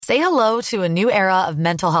Say hello to a new era of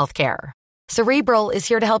mental health care. Cerebral is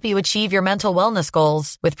here to help you achieve your mental wellness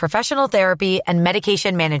goals with professional therapy and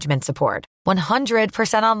medication management support.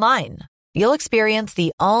 100% online. You'll experience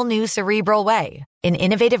the all-new Cerebral Way, an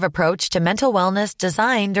innovative approach to mental wellness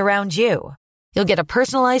designed around you. You'll get a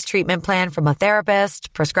personalized treatment plan from a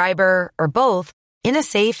therapist, prescriber, or both in a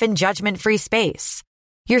safe and judgment-free space.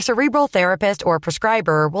 Your Cerebral therapist or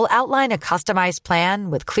prescriber will outline a customized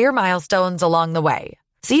plan with clear milestones along the way,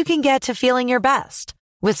 so you can get to feeling your best.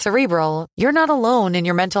 With Cerebral, you're not alone in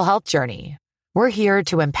your mental health journey. We're here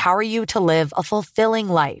to empower you to live a fulfilling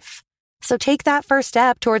life. So take that first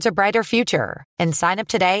step towards a brighter future and sign up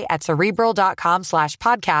today at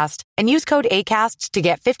Cerebral.com/podcast and use code ACAST to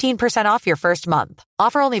get 15% off your first month.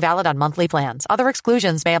 Offer only valid on monthly plans. Other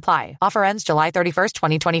exclusions may apply. Offer ends July 31st,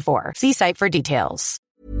 2024. See site for details.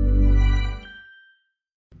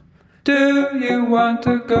 Do you want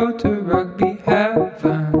to go to rugby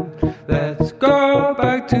heaven? Let's go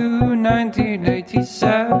back to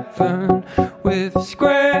 1987 with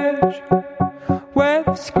Squidge.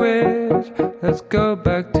 Let's go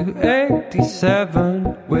back to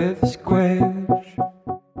 87 with Squidge.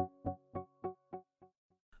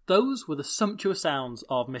 Those were the sumptuous sounds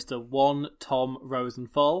of Mr. One Tom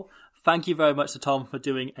Rosenthal. Thank you very much to Tom for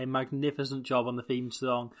doing a magnificent job on the theme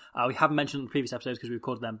song. We haven't mentioned it in the previous episodes because we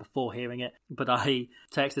recorded them before hearing it, but I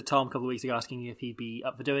texted Tom a couple of weeks ago asking if he'd be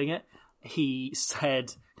up for doing it. He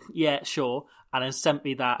said, yeah, sure, and then sent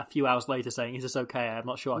me that a few hours later saying, is this okay? I'm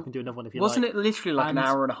not sure I can do another one if you Wasn't like. it literally like an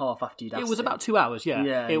hour and a half after you'd asked It was about 2 hours,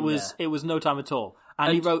 yeah. It was no time at all.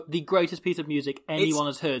 And he wrote the greatest piece of music anyone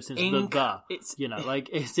has heard since It's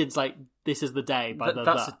since This Is the Day by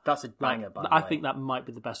That's a banger, by the way. I think that might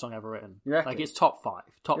be the best song ever written. You reckon? Like, it's top 5,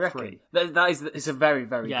 top 3. It's a very,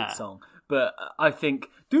 very good song. But I think,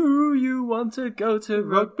 do you want to go to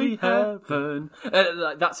rugby heaven?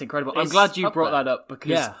 That's incredible. I'm glad you brought that up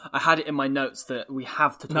because I had it in my notes that we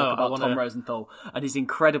have to talk about Tom Rosenthal and his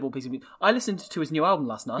incredible piece of music. I listened to his new album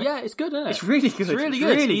last night. Yeah, it's good, isn't it? It's really good. It's really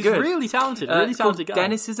good. He's really talented. Really talented guy.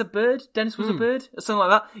 Dennis is a bird. Dennis was a bird. Or something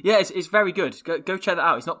like that. Yeah, it's very good. Go check that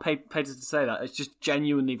out. He's not paid us to say that. It's just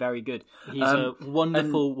genuinely very good. He's a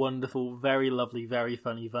wonderful, very lovely, very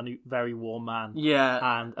funny, very warm man.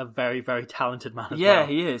 Yeah. And a very, very talented man as well. Yeah,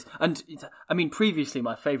 he is. And, I mean, previously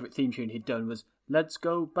my favourite theme tune he'd done was Let's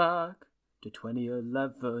Go Back to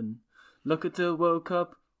 2011. Look at the World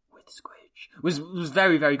Cup with Squidge. Was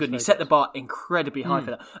very, very good. And he set the bar incredibly high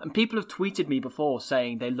for that. And people have tweeted me before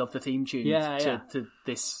saying they love the theme tune to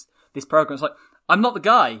this programme. It's like, I'm not the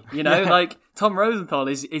guy, you know? Like, Tom Rosenthal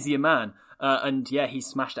is your man. And yeah, he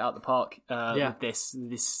smashed it out the park with this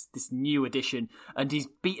new edition, and he's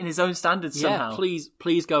beaten his own standards somehow. Please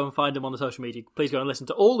go and find him on the social media. Please go and listen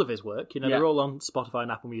to all of his work. You know, they're all on Spotify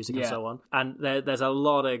and Apple Music and so on. And there's a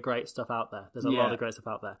lot of great stuff out there.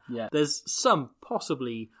 Yeah. There's some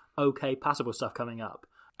possibly okay, passable stuff coming up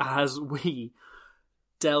as we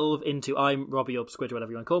delve into. I'm Robbie or Squidge,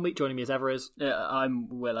 whatever you want to call me. Joining me as ever is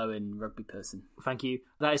I'm Willow in Rugby Person. Thank you.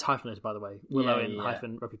 That is hyphenated, by the way. Willow in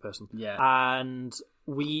hyphen Rugby Person. Yeah. And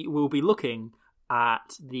we will be looking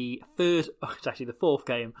at the fourth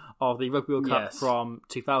game of the Rugby World Cup from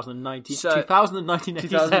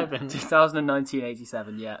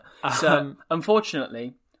 2019-87. Yeah. So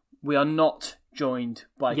unfortunately, we are not joined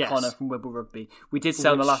by Connor from Wibble Rugby. We did say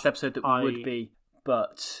on the last episode that we would be.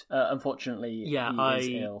 But unfortunately, he is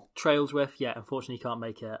ill. Trailsworth, unfortunately can't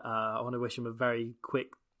make it. I want to wish him a very quick,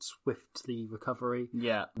 swiftly recovery.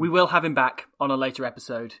 Yeah, we will have him back on a later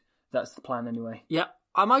episode. That's the plan anyway. Yeah.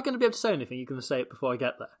 Am I going to be able to say anything? You're going to say it before I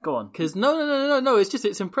get there? Go on. Because no.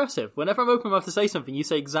 It's impressive. Whenever I'm open enough to say something, you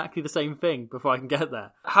say exactly the same thing before I can get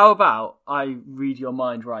there. How about I read your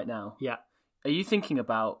mind right now? Yeah. Are you thinking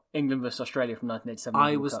about England versus Australia from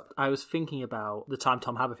 1987? I was thinking about the time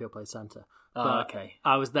Tom Haberfield played centre. Okay.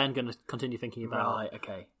 I was then going to continue thinking about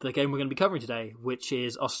the game we're going to be covering today, which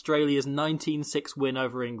is Australia's 19-6 win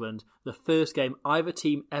over England, the first game either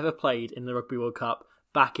team ever played in the Rugby World Cup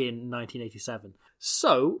back in 1987.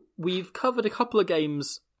 So, we've covered a couple of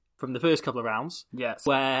games from the first couple of rounds,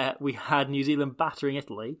 where we had New Zealand battering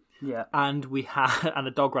Italy, and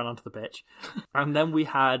the dog ran onto the pitch, and then we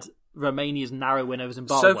had Romania's narrow win over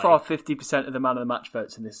Zimbabwe. So far, 50% of the man of the match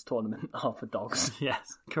votes in this tournament are for dogs.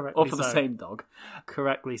 Yes, correctly. Or for the same dog.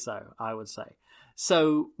 Correctly so, I would say.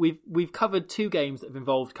 So we've covered two games that have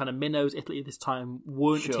involved kind of minnows. Italy at this time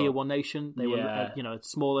weren't a tier 1 nation. They were a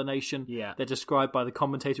smaller nation. Yeah. They're described by the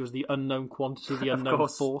commentator as the unknown quantity, the unknown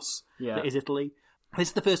force that is Italy. This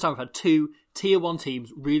is the first time we've had two Tier 1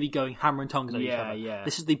 teams really going hammer and tongs at each other. Yeah.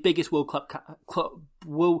 This is the biggest World Cup...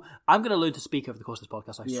 I'm going to learn to speak over the course of this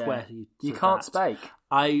podcast, I swear to you. You can't speak.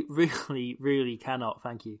 I really, really cannot,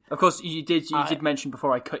 thank you. Of course, you did mention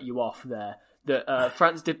before I cut you off there that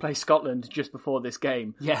France did play Scotland just before this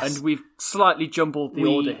game. Yes. And we've slightly jumbled the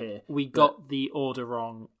order here. We got the order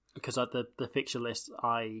wrong because the fixture list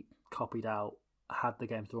I copied out had the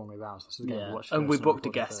games the wrong way around. So this is the game we watched and we first booked a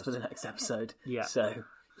recorded guest first. for the next episode. Yeah. So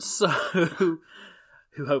who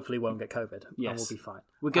hopefully won't get COVID. Yes. And we'll be fine.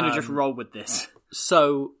 We're going to just roll with this.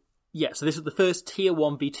 So this is the first Tier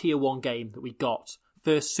 1 v Tier 1 game that we got.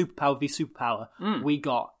 First Superpower v Superpower we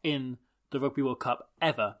got in the Rugby World Cup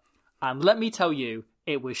ever. And let me tell you,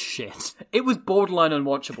 it was shit. It was borderline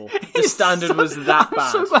unwatchable. The standard was that bad.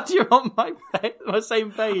 I'm so glad you're on my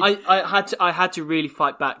same page. I had to really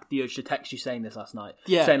fight back the urge to text you saying this last night.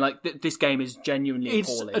 Yeah. Saying like this game is genuinely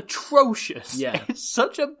appalling. It's atrocious. Yeah. It's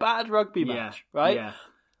such a bad rugby match, right? Yeah.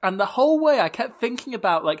 And the whole way I kept thinking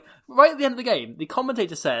about, like, right at the end of the game, the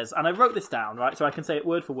commentator says, and I wrote this down, right, so I can say it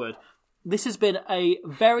word for word, this has been a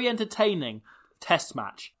very entertaining test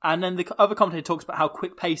match. And then the other commentator talks about how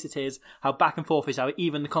quick pace it is, how back and forth it is, how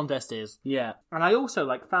even the contest is. Yeah. And I also,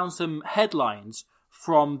 like, found some headlines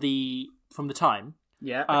from the time.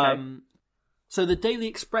 Yeah, okay. So the Daily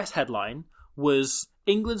Express headline was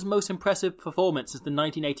England's most impressive performance since the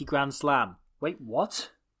 1980 Grand Slam. Wait, what?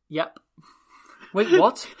 Yep. Wait,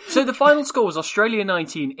 what? So the final score was Australia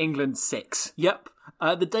 19, England 6. Yep.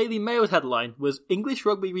 The Daily Mail's headline was English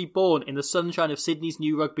rugby reborn in the sunshine of Sydney's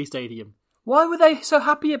new rugby stadium. Why were they so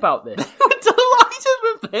happy about this? We're delighted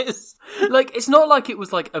with this. Like, it's not like it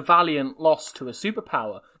was like a valiant loss to a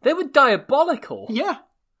superpower. They were diabolical. Yeah.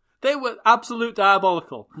 They were absolute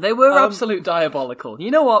diabolical. They were absolute diabolical.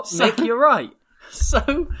 You know what, Nick, you're right.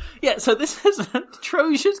 So this is an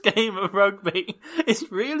atrocious game of rugby.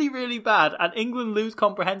 It's really, really bad, and England lose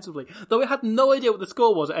comprehensively. Though we had no idea what the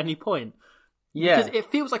score was at any point. Yeah. Because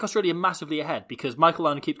it feels like Australia massively ahead, because Michael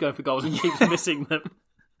Lynagh keeps going for goals and keeps missing them.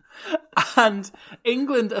 And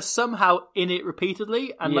England are somehow in it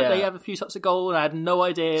repeatedly, and like, they have a few shots at goal, and I had no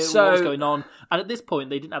idea what was going on. And at this point,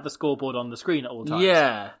 they didn't have the scoreboard on the screen at all times.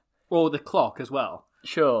 Yeah. Or the clock as well.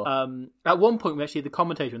 Sure. At one point, we actually had the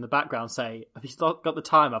commentator in the background say, "Have you got the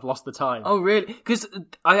time? I've lost the time." Oh, really? Because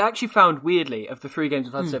I actually found, weirdly, of the 3 games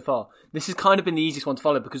we've had so far, this has kind of been the easiest one to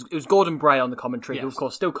follow because it was Gordon Bray on the commentary, who, of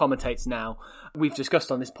course, still commentates now. We've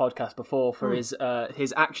discussed on this podcast before for his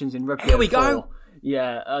actions in Rugby. Here we go.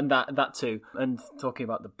 Yeah, and that too. And talking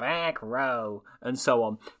about the back row and so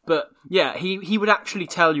on. But yeah, he would actually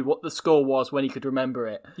tell you what the score was when he could remember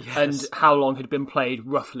it and how long had been played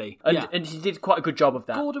roughly. And he did quite a good job of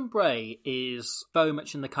that. Gordon Bray is very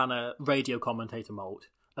much in the kind of radio commentator mold.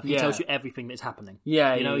 He tells you everything that's happening.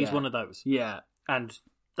 Yeah, he's one of those. Yeah. And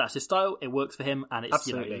that's his style. It works for him, and it's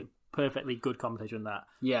Absolutely. Perfectly good commentator in that.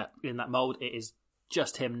 Yeah. In that mold, it is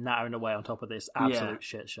just him nattering away on top of this absolute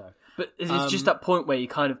shit show. But it's just that point where you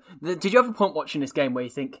kind of... Did you have a point watching this game where you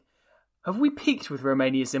think, have we peaked with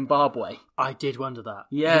Romania-Zimbabwe? I did wonder that.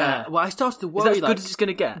 Yeah. Well, I started to worry. Is that as good as it's going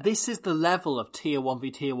to get? This is the level of Tier 1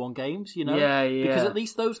 v Tier 1 games, you know? Yeah. Because at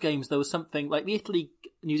least those games, there was something... Like the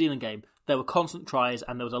Italy-New Zealand game, there were constant tries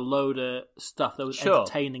and there was a load of stuff that was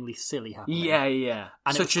entertainingly silly happening. Yeah.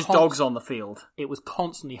 And such as dogs on the field. It was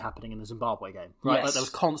constantly happening in the Zimbabwe game, right? Yes. Like there was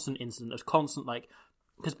constant incident, there was constant, like...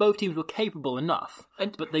 Because both teams were capable enough,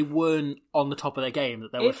 but they weren't on the top of their game,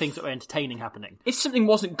 that there were things that were entertaining happening. If something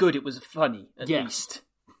wasn't good, it was funny, at least.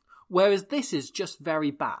 Whereas this is just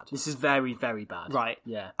very bad. This is very, very bad. Right.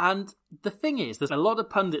 Yeah. And the thing is, there's a lot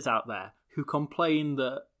of pundits out there who complain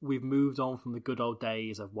that we've moved on from the good old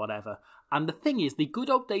days of whatever. And the thing is, the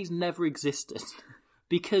good old days never existed.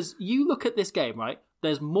 Because you look at this game, right?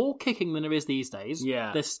 There's more kicking than there is these days.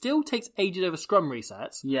 Yeah. There still takes ages over scrum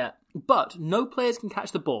resets. Yeah. But no players can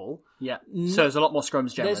catch the ball. Yeah. So there's a lot more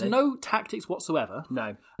scrums generally. There's no tactics whatsoever.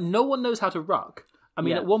 No. No one knows how to ruck. I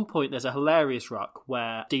mean, at one point, there's a hilarious ruck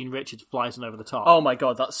where Dean Richards flies on over the top. Oh my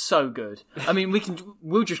god, that's so good. I mean,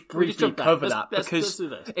 we'll just briefly cover that because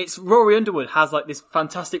it's Rory Underwood has like this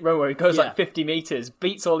fantastic run where he goes like 50 metres,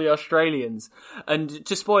 beats all the Australians, and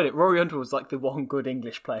to spoil it, Rory Underwood's like the one good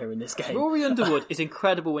English player in this game. Rory Underwood is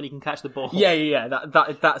incredible when he can catch the ball. Yeah.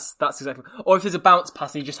 That's exactly. Or if there's a bounce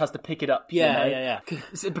pass, he just has to pick it up. Yeah.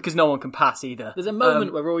 Because no one can pass either. There's a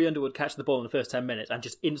moment where Rory Underwood catches the ball in the first 10 minutes and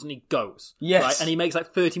just instantly goes. Yes. Right? And he makes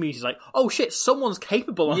like 30 meters. He's like, oh shit, someone's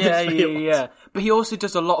capable on Yeah, this field. yeah. But he also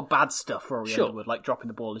does a lot of bad stuff for Rory Sure. Underwood, like dropping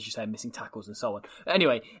the ball, as you say, missing tackles and so on.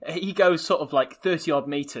 Anyway, he goes sort of like 30-odd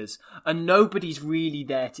metres, and nobody's really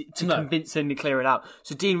there to convince him to clear it out.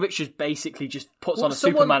 So Dean Richards basically just puts on a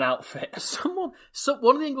Superman outfit.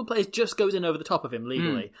 One of the England players just goes in over the top of him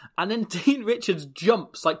legally, and then Dean Richards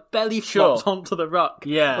jumps, like belly flops onto the ruck.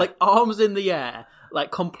 Yeah. Like arms in the air,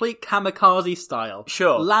 like complete kamikaze style.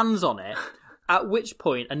 Sure. Lands on it. At which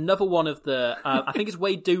point, another one of the, I think it's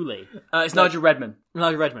Wade Dooley. It's Nigel Redman.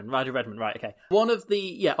 Nigel Redman, right, okay. One of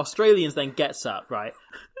the, Australians then gets up, right?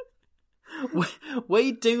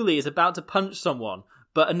 Wade Dooley is about to punch someone,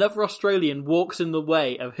 but another Australian walks in the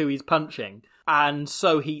way of who he's punching, and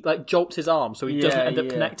so he, like, jolts his arm, so he doesn't end up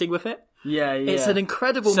connecting with it. Yeah. It's an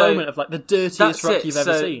incredible moment of, like, the dirtiest ruck you've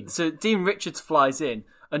ever seen. So Dean Richards flies in,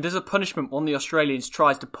 and as a punishment, one of the Australians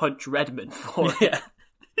tries to punch Redman for it. Yeah.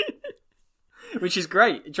 Which is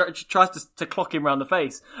great. He tries to clock him round the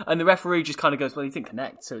face. And the referee just kind of goes, well, he didn't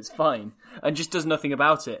connect, so it's fine. And just does nothing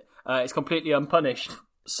about it. It's completely unpunished.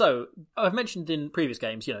 So, I've mentioned in previous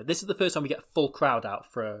games, this is the first time we get a full crowd out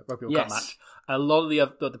for a Rugby World Cup match. A lot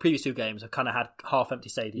of the previous two games have kind of had half-empty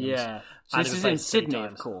stadiums. Yeah. So this is in Sydney,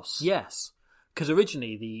 of course. Yes. Because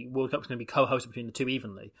originally the World Cup was going to be co-hosted between the two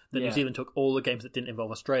evenly. Then New Zealand took all the games that didn't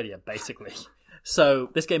involve Australia, basically. So,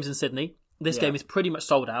 this game's in Sydney. This game is pretty much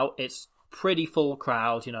sold out. It's pretty full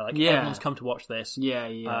crowd, everyone's come to watch this. Yeah.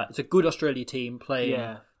 It's a good Australia team playing.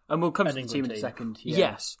 Yeah. And we'll come to the England team in a second. Yeah.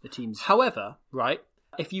 Yes. The teams. However, right,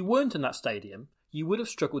 if you weren't in that stadium, you would have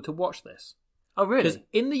struggled to watch this. Oh, really? Because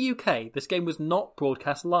in the UK, this game was not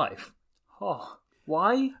broadcast live. Oh,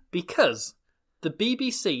 why? Because the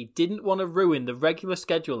BBC didn't want to ruin the regular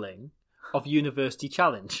scheduling of University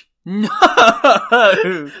Challenge. No!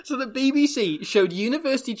 So the BBC showed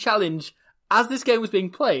University Challenge as this game was being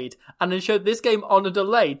played, and then showed this game on a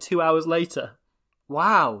delay 2 hours later.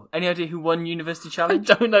 Wow. Any idea who won University I Challenge?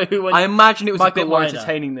 don't know who won. I imagine it was Michael a bit more Liner.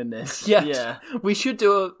 entertaining than this. Yes. Yeah. We should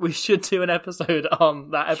do an episode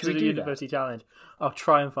on that Should episode we of do University Challenge. I'll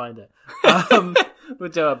try and find it. We'll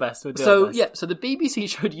do our best. So the BBC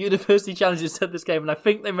showed University Challenge instead of this game, and I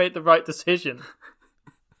think they made the right decision.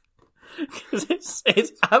 Because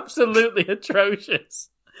it's absolutely atrocious.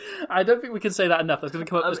 I don't think we can say that enough. That's going to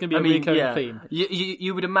come up. There's going to be a recurring theme.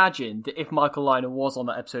 You would imagine that if Michael Liner was on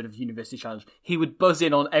that episode of University Challenge, he would buzz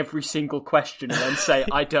in on every single question and then say,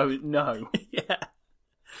 I don't know. Yeah.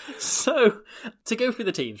 So, to go through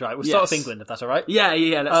the teams, right? We'll start with England, if that's all right. Yeah,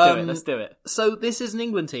 let's do it. So, this is an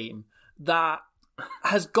England team that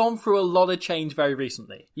has gone through a lot of change very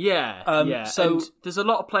recently. Yeah. So and there's a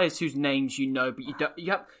lot of players whose names you know, but you don't.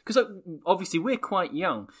 You have because obviously we're quite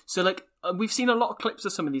young, so we've seen a lot of clips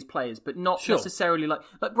of some of these players, but not necessarily like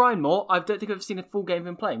Brian Moore. I don't think I've seen a full game of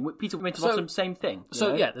him playing. Peter Winterbottom, same thing.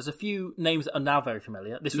 So there's a few names that are now very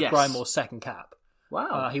familiar. This was Brian Moore's second cap.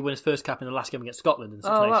 Wow. He won his first cap in the last game against Scotland in the Six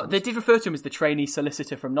Nations. Nations. Wow. They did refer to him as the trainee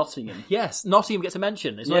solicitor from Nottingham. Yes, Nottingham gets a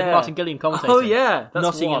mention. It's not even Martin Gilliam commentating. Oh, yeah. That's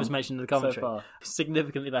Nottingham one was mentioned in the commentary. so far.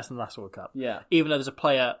 Significantly less than the last World Cup. Yeah. Even though there's a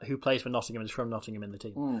player who plays for Nottingham and is from Nottingham in the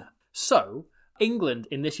team. So, England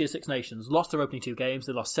in this year's Six Nations lost their opening two games.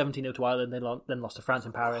 They lost 17-0 to Ireland. They then lost to France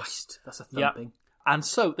in Paris. Christ, that's a thumping. Yep. And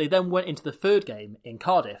so they then went into the third game in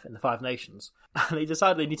Cardiff in the Five Nations. And they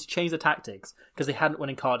decided they need to change their tactics because they hadn't won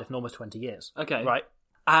in Cardiff in almost 20 years. Okay. Right?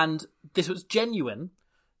 And this was genuine.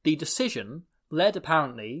 The decision, led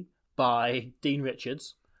apparently by Dean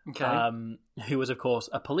Richards, who was, of course,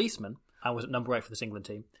 a policeman and was at number 8 for this England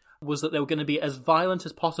team, was that they were going to be as violent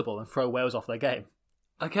as possible and throw Wales off their game.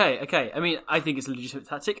 Okay. I mean, I think it's a legitimate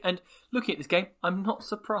tactic, and looking at this game, I'm not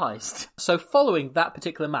surprised. So following that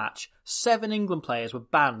particular match, 7 England players were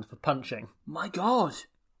banned for punching. My God.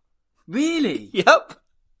 Really? Yep.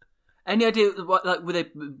 Any idea, were they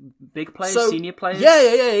big players, senior players?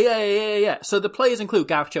 Yeah. So the players include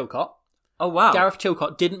Gareth Chilcott. Oh, wow. Gareth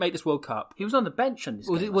Chilcott didn't make this World Cup. He was on the bench on this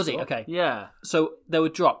game. Was he? Okay. Yeah. So they were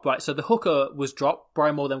dropped, right? So the hooker was dropped.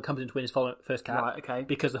 Brian Moore then comes in to win his first cap. Right, okay.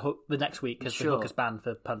 Because the next week, because the hooker's banned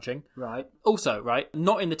for punching. Right. Also, right,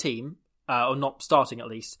 not in the team, or not starting at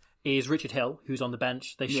least, is Richard Hill, who's on the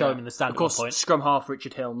bench. They show him in the stand of course, at one point. Scrum half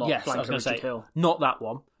Richard Hill, not flanker Richard Hill. Not that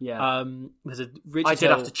one. Yeah. There's a Richard I did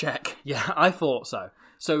Hill, have to check. Yeah, I thought so.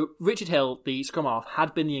 So Richard Hill, the scrum half,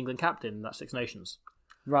 had been the England captain in that Six Nations.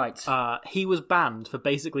 Right. He was banned for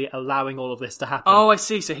basically allowing all of this to happen. Oh, I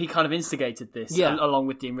see. So he kind of instigated this, along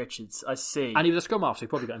with Dean Richards. I see. And he was a scrum half, so he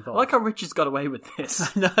probably got involved. I like how Richards got away with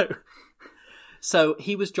this. No. So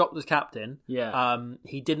he was dropped as captain. Yeah.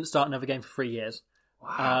 He didn't start another game for 3 years.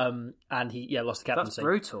 Wow. And he lost the captaincy. That's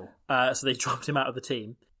brutal. So they dropped him out of the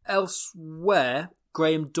team. Elsewhere,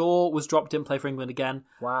 Graham Dorr was dropped, didn't play for England again.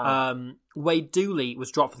 Wow. Wade Dooley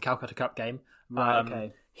was dropped for the Calcutta Cup game. Right,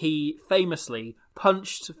 okay. He famously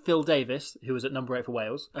punched Phil Davis, who was at number 8 for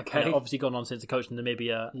Wales. Okay. And obviously gone on since to coach in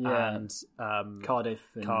Namibia and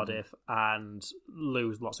Cardiff. And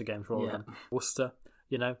lose lots of games for all of them. Yeah. Worcester,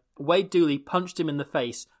 you know. Wade Dooley punched him in the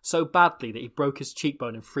face so badly that he broke his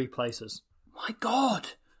cheekbone in 3 places. My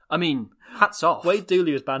God. I mean, hats off. Wade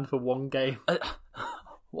Dooley was banned for 1 game.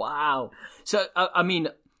 Wow. So, I mean,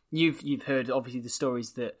 you've heard, obviously, the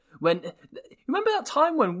stories that remember that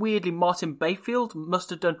time when, weirdly, Martin Bayfield must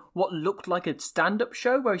have done what looked like a stand-up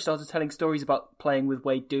show where he started telling stories about playing with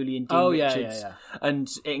Wade Dooley and Dean Richards? Yeah. And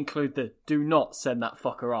it included the "do not send that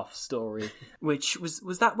fucker off" story, which was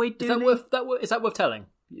that Wade Dooley? Is that worth telling?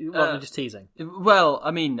 Rather than just teasing? Well,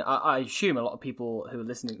 I mean, I assume a lot of people who are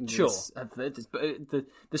listening to this have heard this, but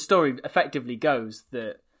the story effectively goes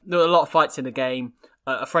that there were a lot of fights in the game.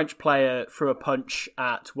 A French player threw a punch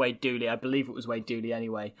at Wade Dooley. I believe it was Wade Dooley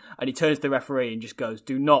anyway. And he turns to the referee and just goes,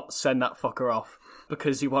 "Do not send that fucker off,"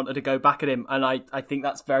 because he wanted to go back at him. And I think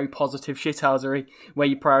that's very positive shithousery, where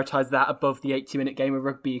you prioritise that above the 80-minute game of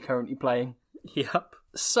rugby you're currently playing. Yep.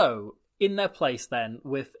 So, in their place then,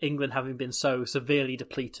 with England having been so severely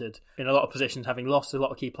depleted in a lot of positions, having lost a lot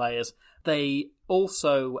of key players, they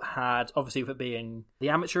also had, obviously with it being the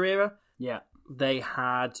amateur era, they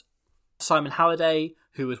had Simon Halliday,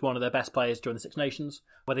 who was one of their best players during the Six Nations,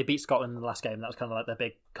 where they beat Scotland in the last game. That was kind of like their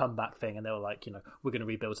big comeback thing, and they were like, we're going to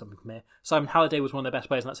rebuild something from here. Simon Halliday was one of their best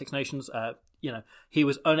players in that Six Nations. He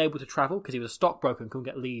was unable to travel because he was a stockbroker and couldn't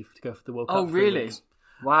get leave to go for the World Cup. Oh, really? Weeks.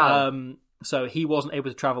 Wow. So he wasn't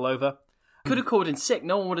able to travel over. Could have called in sick.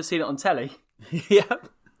 No one would have seen it on telly. Yep.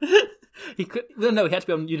 He had to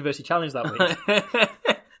be on University Challenge that week.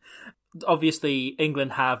 Obviously,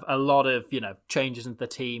 England have a lot of, changes into the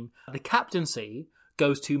team. The captaincy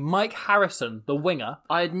goes to Mike Harrison, the winger.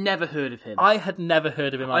 I had never heard of him. I had never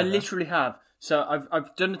heard of him either. I literally have. So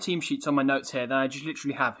I've done the team sheets on my notes here, then I just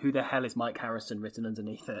literally have "who the hell is Mike Harrison" written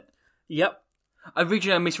underneath it. Yep.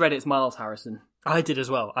 Originally I misread it as Miles Harrison. I did as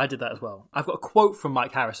well. I did that as well. I've got a quote from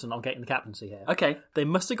Mike Harrison on getting the captaincy here. Okay. They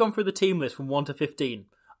must have gone through the team list from 1 to 15.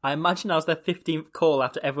 I imagine I was their 15th call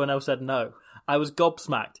after everyone else said no. I was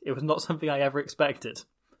gobsmacked. It was not something I ever expected.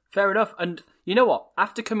 Fair enough. And you know what?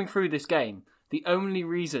 After coming through this game, the only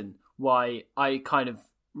reason why I kind of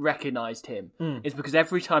recognised him is because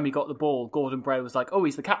every time he got the ball, Gordon Bray was like, "Oh,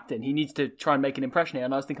 he's the captain. He needs to try and make an impression here."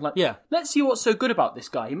 And I was thinking, let's see what's so good about this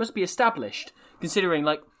guy. He must be established, considering,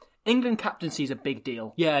 England captaincy is a big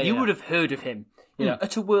deal. You would have heard of him,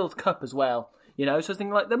 at a World Cup as well. So I was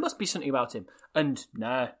thinking, there must be something about him. And,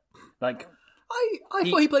 nah. I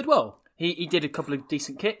thought he played well. He did a couple of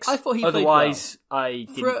decent kicks. I thought he played Otherwise, I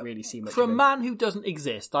didn't really see much For of a him. man who doesn't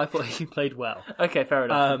exist, I thought he played well. Okay, fair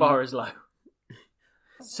enough. The bar is low.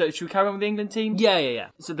 So, should we carry on with the England team? Yeah.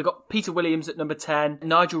 So, they've got Peter Williams at number 10.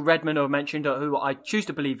 Nigel Redman, who I mentioned, who I choose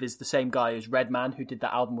to believe is the same guy as Redman, who did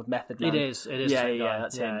that album with Method Man. It is. Yeah,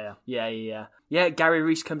 that's him. Yeah, Gary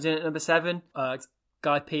Reese comes in at number 7.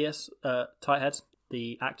 Guy Pearce, Tighthead,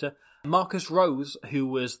 the actor. Marcus Rose, who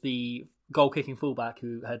was the goal-kicking fullback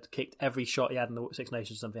who had kicked every shot he had in the Six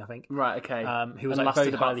Nations or something, I think. Right, okay. Who was lasted very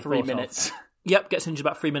about highly 3 thought minutes. of. Yep, gets injured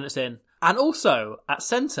about 3 minutes in. And also, at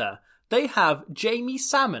centre, they have Jamie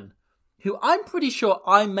Salmon, who I'm pretty sure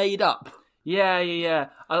I made up. Yeah.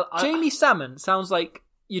 Jamie Salmon sounds like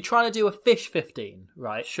you're trying to do a fish 15,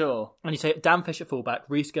 right? Sure. And you say Dan Fish at fullback,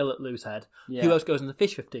 Reece Gill at loose head. Yeah. Who else goes in the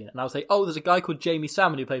fish 15? And I'll say, there's a guy called Jamie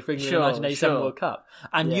Salmon who played for England in the 1987 World Cup.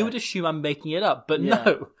 And you would assume I'm making it up, but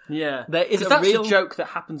no. Yeah. There is that's a joke that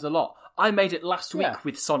happens a lot. I made it last week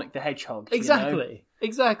with Sonic the Hedgehog. Exactly.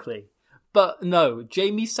 But no,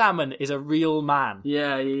 Jamie Salmon is a real man.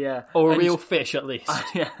 Yeah. Or a real fish, at least.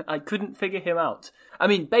 I couldn't figure him out. I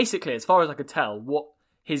mean, basically, as far as I could tell, what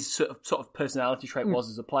his sort of personality trait was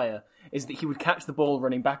as a player is that he would catch the ball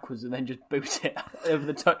running backwards and then just boot it over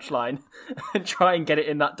the touchline and try and get it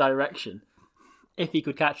in that direction. If he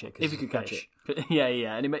could catch it. If he could catch it.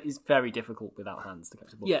 Yeah. And it's very difficult without hands to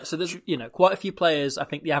catch the ball. Yeah, so there's quite a few players I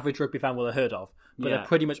think the average rugby fan will have heard of, but they're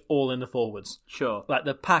pretty much all in the forwards. Sure. Like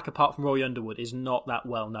the pack, apart from Rory Underwood, is not that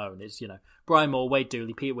well known. It's, Brian Moore, Wade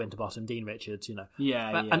Dooley, Peter Winterbottom, Dean Richards,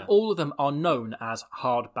 Yeah. And all of them are known as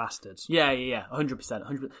hard bastards. Yeah.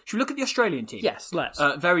 100%. Should we look at the Australian team? Yes, let's.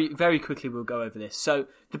 Very, very quickly we'll go over this. So,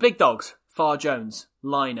 the big dogs, Farr Jones,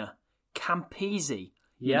 Liner, Campese,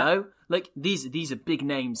 these are big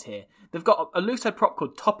names here. They've got a loose-head prop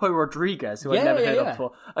called Topo Rodriguez, who I'd never heard of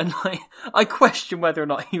before. And I question whether or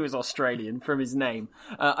not he was Australian from his name.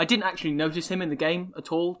 I didn't actually notice him in the game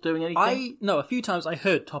at all doing anything. A few times I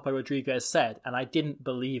heard Topo Rodriguez said, and I didn't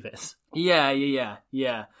believe it.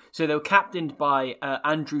 Yeah. So they were captained by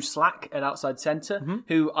Andrew Slack at outside centre,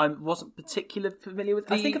 who I wasn't particularly familiar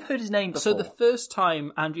with. I think I've heard his name before. So the first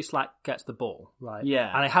time Andrew Slack gets the ball, right? Yeah.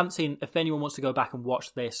 And I haven't seen, if anyone wants to go back and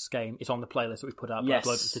watch this game, it's on the playlist that we put up. Yes. I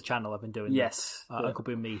uploaded to the channel. I've been doing Yes. Uncle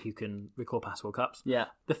Boom Me, who can record past World Cups. Yeah.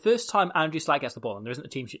 The first time Andrew Slack gets the ball, and there isn't a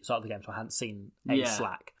team sheet at the start of the game, so I hadn't seen Yeah.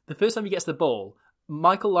 Slack. The first time he gets the ball,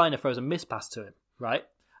 Michael Liner throws a miss pass to him, right?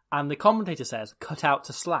 And the commentator says, cut out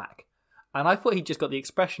to Slack. And I thought he just got the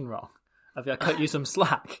expression wrong. I cut you some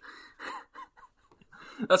slack.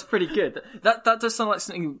 That's pretty good. That does sound like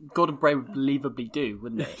something Gordon Bray would believably do,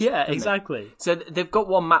 wouldn't it? Yeah, Doesn't exactly. it? So they've got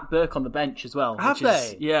one Matt Burke on the bench as well. Have which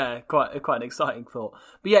is, they? Yeah, quite an exciting thought.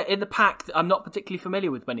 But yeah, in the pack, I'm not particularly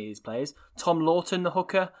familiar with many of these players. Tom Lawton, the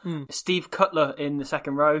hooker. Steve Cutler in the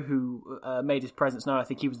second row, who made his presence known. I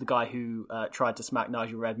think he was the guy who tried to smack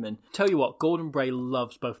Nigel Redman. Tell you what, Gordon Bray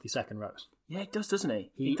loves both the second rows. Yeah, he does, doesn't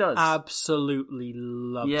he? He does. Absolutely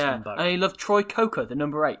loves them both. And he loved Troy Coker, the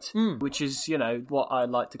number 8, which is, what I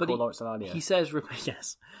like to call Lawrence Alalia. He says,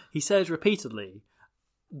 he says repeatedly,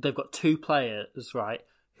 they've got two players, right,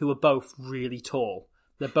 who are both really tall.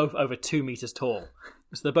 They're both over 2 meters tall.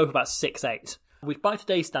 So they're both about 6'8", which by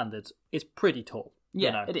today's standards is pretty tall.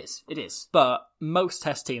 Yeah, it is. But most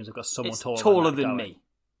test teams have got someone taller than me.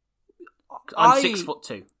 I'm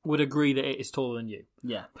 6'2". Would agree that it is taller than you.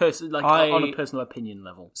 Yeah, on a personal opinion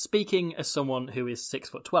level. Speaking as someone who is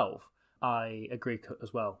 6'12", I agree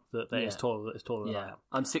as well that it is taller than I am.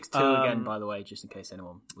 I'm 6'2" again, by the way, just in case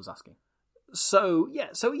anyone was asking. So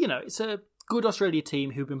it's a good Australia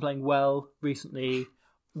team who've been playing well recently.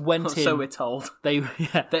 So we're told. They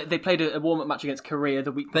played a warm-up match against Korea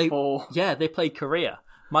the week before. Yeah, they played Korea.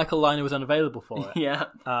 Michael Liner was unavailable for it.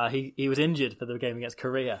 Yeah. He was injured for the game against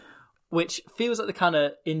Korea, which feels like the kind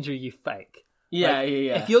of injury you fake. Yeah.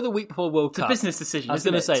 If you're the week before World Cup... It's a business decision, I was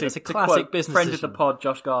going to say, that's a classic business friend decision. of the pod,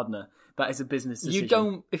 Josh Gardner, that is a business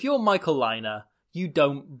decision. If you're Michael Liner, you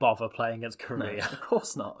don't bother playing against Korea. No, of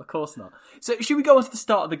course not. So should we go on to the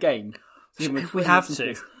start of the game? If we have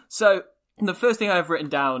to. So the first thing I've written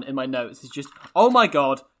down in my notes is just, oh my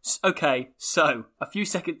god, okay, so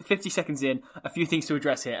 50 seconds in, a few things to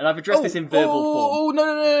address here. And I've addressed this in verbal form.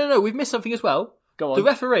 Oh, no, we've missed something as well. Go on.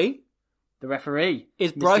 The referee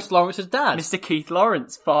is Bryce Lawrence's dad. Mr. Keith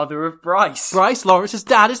Lawrence, father of Bryce. Bryce Lawrence's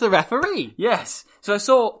dad is the referee. Yes. So I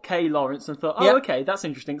saw Kay Lawrence and thought, okay, that's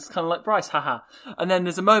interesting. It's kind of like Bryce, haha. And then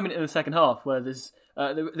there's a moment in the second half where there's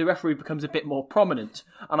the referee becomes a bit more prominent,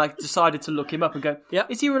 and I decided to look him up and go,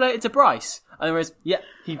 is he related to Bryce? And there was,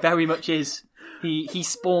 he very much is. He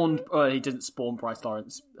spawned, or he didn't spawn Bryce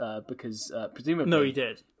Lawrence because presumably... No, he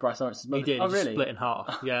did. Bryce Lawrence's mother. He did. Oh, He really? split in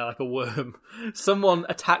half. Yeah, like a worm. Someone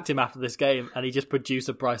attacked him after this game, and he just produced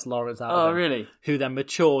a Bryce Lawrence out of him. Oh, really? Who then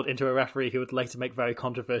matured into a referee who would later make very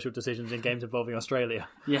controversial decisions in games involving Australia.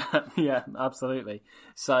 Yeah, absolutely.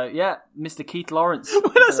 So, Mr. Keith Lawrence.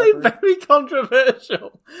 When I say very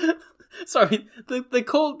controversial... Sorry, the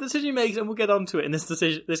call decision he makes, and we'll get onto it in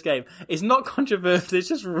this game, is not controversial, it's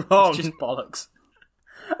just wrong. It's just bollocks.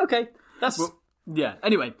 Okay,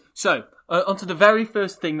 Anyway, so on to the very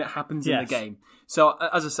first thing that happens in the game. So,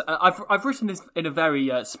 as I said, I've written this in a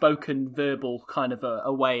very spoken, verbal kind of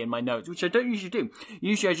a way in my notes, which I don't usually do.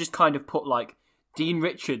 Usually I just kind of put like, Dean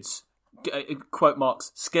Richards, quote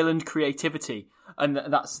marks, skill and creativity. And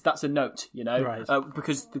that's a note, Right.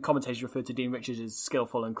 Because the commentators refer to Dean Richards as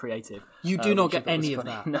skillful and creative. You do not which I get thought was any of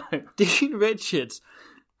funny. that. No. Dean Richards,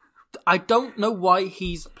 I don't know why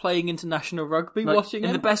he's playing international rugby watching him.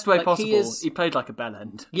 In the best way possible. He played like a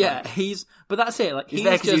bellend. Yeah, but that's it. Like, he's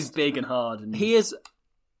there because he's big and hard. And... He is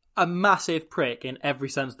a massive prick in every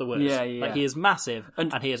sense of the word. Yeah. Like, he is massive,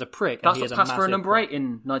 and he is a prick, that's and he is a what passed massive for a number prick. 8 in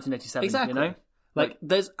 1987, Exactly. Like,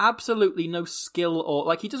 there's absolutely no skill or...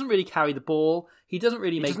 Like, he doesn't really carry the ball. He doesn't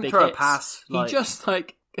really make big throw hits. a pass.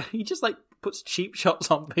 He just puts cheap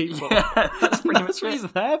shots on people. Yeah, that's pretty much what he's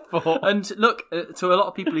there for. And look, to a lot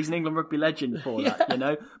of people, he's an England rugby legend for that,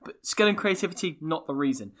 But skill and creativity, not the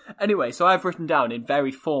reason. Anyway, so I've written down in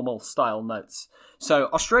very formal style notes. So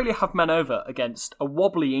Australia have man over against a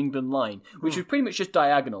wobbly England line, which was pretty much just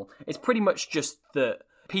diagonal. It's pretty much just that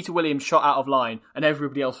Peter Williams shot out of line and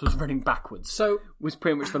everybody else was running backwards. So was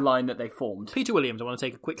pretty much the line that they formed. Peter Williams, I want to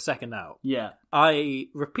take a quick second now. Yeah. I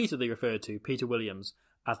repeatedly referred to Peter Williams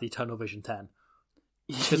as the Tunnel Vision 10.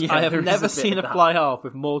 Because I have never seen a fly-half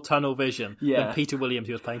with more tunnel vision than Peter Williams,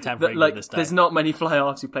 who was playing 10 for England this day. There's not many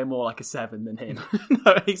fly-halves who play more like a 7 than him.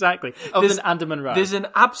 No, exactly. Other than Andaman Rowe. There's an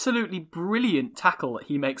absolutely brilliant tackle that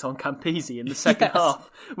he makes on Campese in the second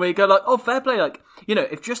half, where you go like, oh, fair play. Like, you know,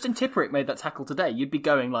 if Justin Tipperick made that tackle today, you'd be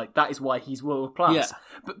going like, that is why he's world class. Yeah.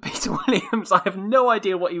 But Peter Williams, I have no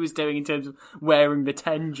idea what he was doing in terms of wearing the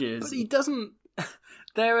 10 jersey. But he doesn't...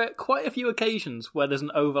 There are quite a few occasions where there's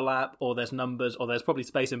an overlap, or there's numbers, or there's probably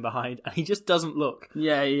space in behind, and he just doesn't look.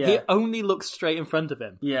 Yeah. He only looks straight in front of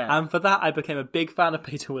him. Yeah. And for that, I became a big fan of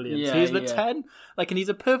Peter Williams. Yeah, He's the 10, and he's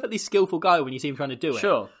a perfectly skillful guy when you see him trying to do it.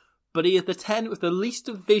 Sure. But he is the 10 with the least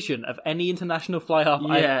of vision of any international fly-half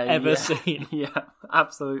I've ever seen. Yeah,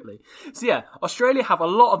 absolutely. So Australia have a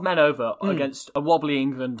lot of men over against a wobbly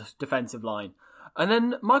England defensive line. And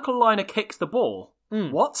then Michael Lynagh kicks the ball.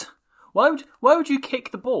 What? Why would you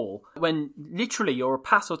kick the ball when literally you're a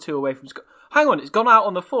pass or two away from... Hang on, it's gone out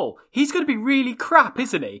on the full. He's going to be really crap,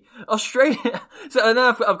 isn't he? Australia... So and now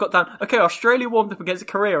I've got down... Okay, Australia warmed up against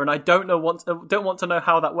Korea, and I don't want to know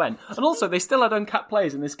how that went. And also, they still had uncapped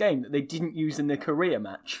players in this game that they didn't use in the Korea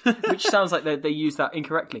match, which sounds like they used that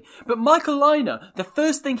incorrectly. But Michael Lynagh, the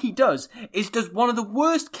first thing he does one of the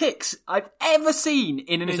worst kicks I've ever seen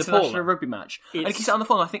in an international rugby match. And he kicks it on the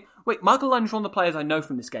full, and I think, wait, Michael Lynagh is one of the players I know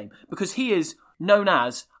from this game, because he is known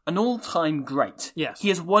as an all-time great. Yes. He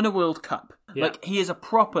has won a World Cup. Yeah. Like, he is a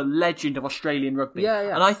proper legend of Australian rugby.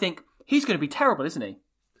 Yeah. And I think he's going to be terrible, isn't he?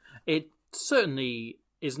 It certainly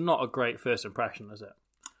is not a great first impression, is it?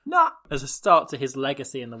 Nah. As a start to his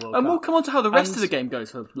legacy in the World Cup. And we'll come on to how the rest of the game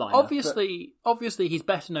goes for Lynagh. Obviously, he's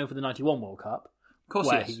better known for the 91 World Cup. Of course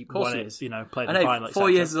he is. You know, played and the final, 4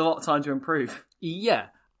 years is a lot of time to improve. Yeah.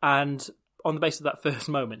 And on the basis of that first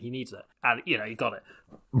moment, he needs it. And, you know, he got it.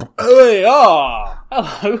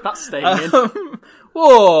 Hello. That's staying in.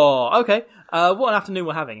 Whoa. Okay. What an afternoon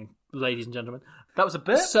we're having, ladies and gentlemen. That was a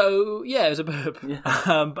burp? So, yeah, it was a burp. Yeah.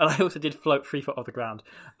 But I also did float 3 foot off the ground.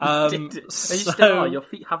 You still are. Your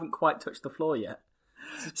feet haven't quite touched the floor yet.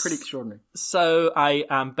 This is pretty extraordinary. So, I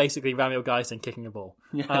am basically Ramil Geisen kicking a ball.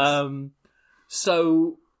 Yes.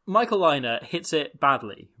 So, Michael Lynagh hits it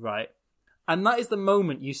badly, right? And that is the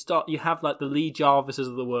moment you have like the Lee Jarvises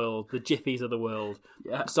of the world, the Jiffies of the world,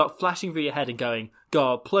 start flashing through your head and going,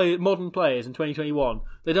 God, modern players in 2021,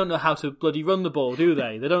 they don't know how to bloody run the ball, do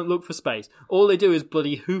they? They don't look for space. All they do is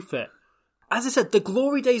bloody hoof it. As I said, the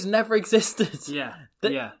glory days never existed. Yeah,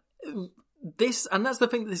 and that's the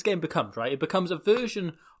thing that this game becomes, right? It becomes a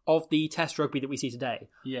version of the test rugby that we see today.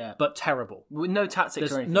 Yeah. But terrible. With no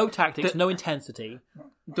tactics or anything. No tactics, no intensity.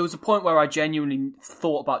 There was a point where I genuinely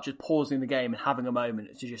thought about just pausing the game and having a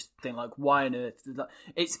moment to just think, like, why on earth?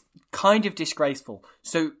 It's kind of disgraceful.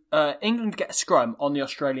 So, England get a scrum on the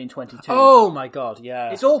Australian 22. Oh my God,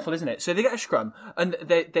 yeah. It's awful, isn't it? So they get a scrum, and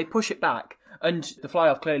they push it back, and the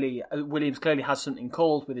fly-off Williams clearly has something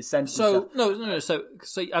called with his sentence. No. So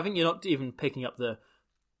I think you're not even picking up the...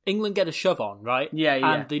 England get a shove on, right?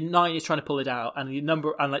 Yeah. And the 9 is trying to pull it out, and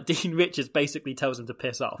Dean Richards basically tells them to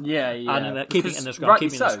piss off. Yeah. And keeping it in the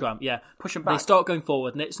scrum, Yeah. Push them back. They start going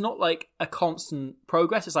forward, and it's not like a constant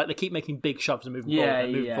progress. It's like they keep making big shoves and moving forward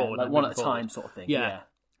and moving forward. Like one at a time sort of thing. Yeah.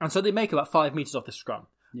 And so they make about 5 metres off the scrum.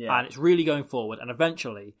 Yeah. And it's really going forward, and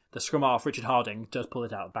eventually the scrum half, Richard Harding, does pull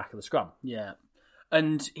it out the back of the scrum. Yeah.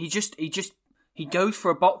 And he goes for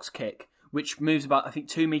a box kick, which moves about, I think,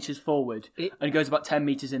 2 metres forward and goes about 10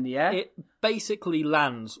 metres in the air. It basically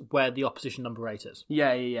lands where the opposition number 8 is.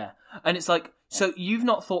 Yeah. And it's like, so you've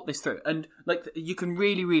not thought this through. And like, you can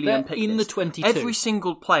really, really unpick in this. The 22. Every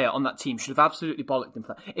single player on that team should have absolutely bollocked them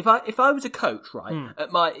for that. If I was a coach, right,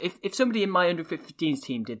 if somebody in my under-15s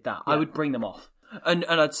team did that, I would bring them off. And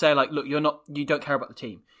I'd say, like, look, you don't care about the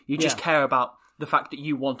team. You just care about the fact that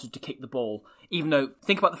you wanted to kick the ball, even though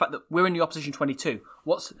think about the fact that we're in the opposition 22.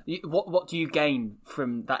 What do you gain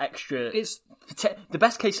from that extra? It's the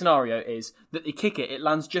best case scenario is that they kick it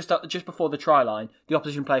lands just before the try line. The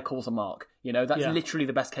opposition player calls a mark. You know, that's literally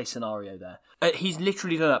the best case scenario there. He's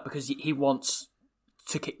literally done that because he wants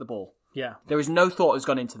to kick the ball. Yeah, there is no thought has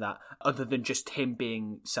gone into that other than just him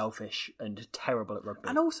being selfish and terrible at rugby.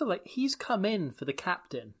 And also, like, he's come in for the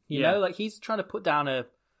captain. You know, like he's trying to put down a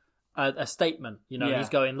statement, you know. He's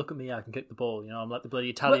going, look at me, I can kick the ball. You know, I'm like the bloody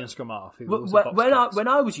Italian scrum half. When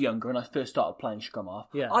I was younger and I first started playing scrum half,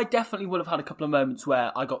 I definitely would have had a couple of moments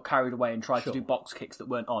where I got carried away and tried to do box kicks that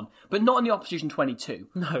weren't on, but not in the opposition 22.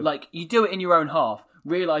 No, like you do it in your own half,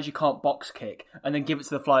 realise you can't box kick, and then give it to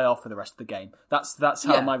the fly off for the rest of the game. That's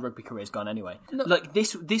how my rugby career's gone anyway. No. Like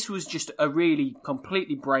this was just a really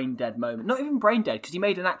completely brain dead moment. Not even brain dead because he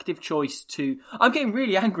made an active choice to. I'm getting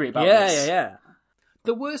really angry about this. Yeah.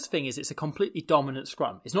 The worst thing is it's a completely dominant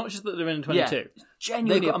scrum. It's not just that they're in 22. Yeah,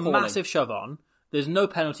 genuinely They've got appalling. a massive shove on. There's no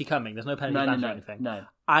penalty coming. There's no penalty advantage or anything. No.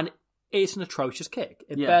 And it's an atrocious kick.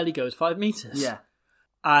 It Yeah. barely goes 5 metres. Yeah.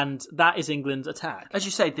 And that is England's attack. As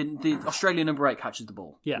you say, the Australian number 8 catches the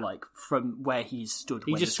ball. Yeah. Like, from where he's stood.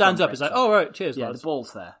 He when just the scrum stands up. breaks He's like, oh, right, cheers, Yeah, lads. the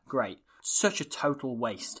ball's there. Great. Such a total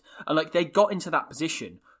waste. And, like, they got into that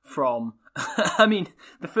position from... I mean,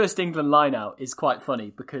 the first England line-out is quite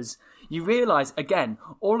funny because you realise, again,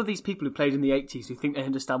 all of these people who played in the 80s who think they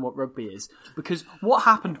understand what rugby is, because what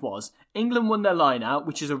happened was England won their line-out,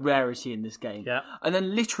 which is a rarity in this game. Yeah. And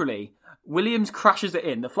then literally... Williams crashes it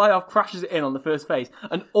in. The fly-off crashes it in on the first phase.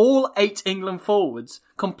 And all 8 England forwards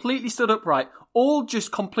completely stood upright, all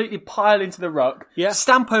just completely pile into the ruck,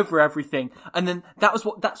 stamp over everything. And then that's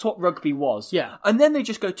what rugby was. Yeah. And then they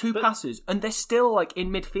just go 2 passes, and they're still like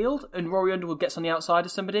in midfield, and Rory Underwood gets on the outside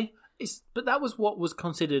of somebody. But that was what was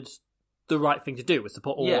considered the right thing to do, was to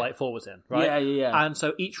put all 8 forwards in, right? Yeah. And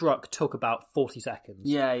so each ruck took about 40 seconds.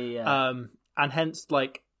 Yeah. And hence,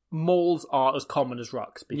 like, mauls are as common as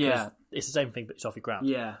rucks because it's the same thing but it's off your ground.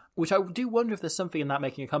 Yeah. Which I do wonder if there's something in that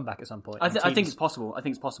making a comeback at some point. I think it's possible.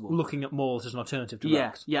 Looking at mauls as an alternative to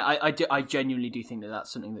rucks. Yeah, I genuinely do think that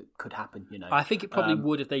that's something that could happen, you know. I think it probably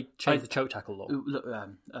would if they changed the choke tackle law. Look,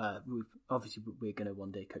 obviously we're going to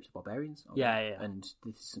one day coach the Barbarians. Yeah. And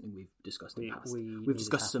this is something we've discussed in the past. We've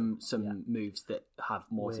discussed some moves that have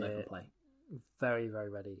more than open play. Very, very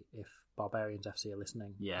ready if Barbarians FC are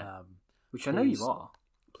listening. Yeah. Which I know you are.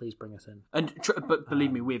 Please bring us in. But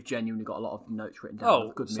believe me, we've genuinely got a lot of notes written down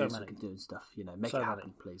of good so moves many. we can do and stuff. You know, make it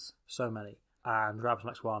happen, please. So many. And Rabs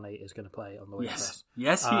Maxwani is going to play on the wing for us.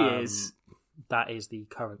 Yes, he is. That is the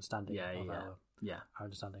current standing of our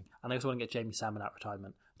understanding. And I also want to get Jamie Salmon out of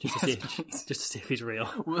retirement just to see if he's real.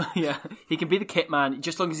 Well, yeah, he can be the kit man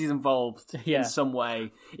just as long as he's involved in some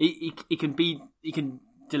way. He can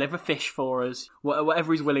deliver fish for us,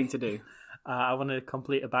 whatever he's willing to do. I want to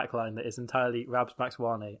complete a backline that is entirely Rabs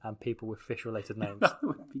Maxwani and people with fish-related names. That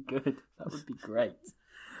would be good. That would be great.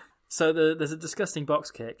 So there's a disgusting box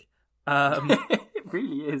kick. It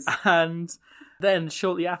really is. And then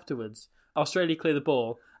shortly afterwards, Australia clear the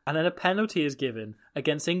ball, and then a penalty is given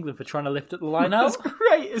against England for trying to lift at the line out. That's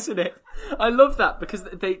great, isn't it? I love that because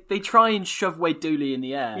they try and shove Wade Dooley in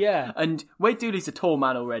the air. Yeah. And Wade Dooley's a tall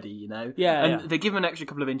man already, you know? Yeah. And they give him an extra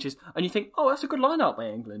couple of inches, and you think, oh, that's a good line-out by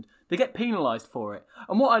England. They get penalised for it.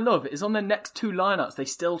 And what I love is on their next 2 line-outs, they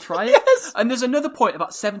still try it. Yes! And there's another point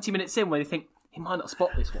about 70 minutes in where they think, he might not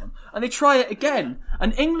spot this one. And they try it again.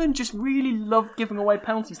 And England just really love giving away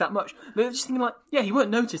penalties that much. They're just thinking like, yeah, he won't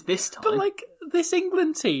notice this time. But like, this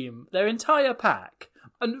England team, their entire pack,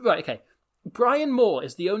 and right, okay, Brian Moore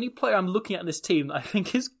is the only player I'm looking at in this team that I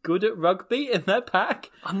think is good at rugby in their pack.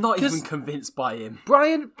 I'm not even convinced by him.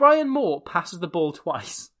 Brian Moore passes the ball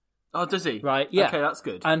twice. Oh, does he? Right, yeah. Okay, that's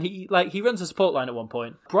good. And he runs a support line at one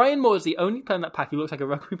point. Brian Moore is the only player in that pack who looks like a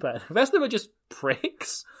rugby player. The rest of them are just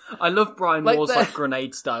pricks. I love Brian Moore's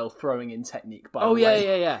grenade style throwing in technique, by the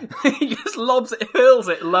way. Yeah. He just lobs it, hurls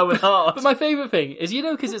it low and hard. But my favourite thing is,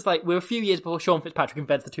 because it's like, we're a few years before Sean Fitzpatrick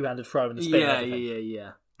invents the two-handed throw and the spin and everything.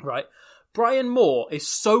 Yeah. Right? Brian Moore is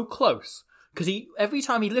so close. Because every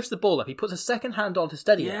time he lifts the ball up, he puts a second hand on to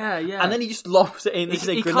steady it. Yeah. And then he just lobs it in.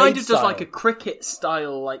 He kind of does like a cricket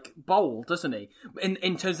style like bowl, doesn't he?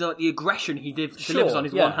 In terms of like the aggression he delivers on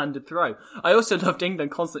his one-handed throw. I also loved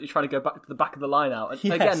England constantly trying to go back to the back of the line out.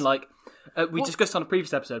 And again, like we discussed on a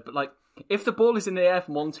previous episode, but like if the ball is in the air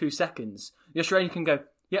for 1-2 seconds, the Australian can go,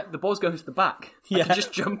 yeah, the ball's going to the back. I can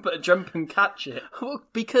just jump and catch it. Well,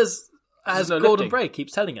 because as Gordon Bray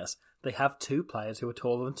keeps telling us, they have 2 players who are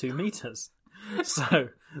taller than 2 metres. So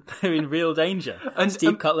they're in real danger. And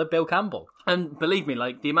Steve Cutler, Bill Campbell. And believe me,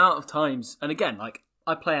 like the amount of times, and again, like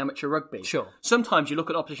I play amateur rugby. Sure. Sometimes you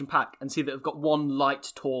look at opposition pack and see that they've got one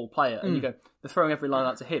light, tall player, and you go, they're throwing every line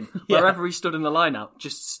out to him. Wherever he stood in the line out,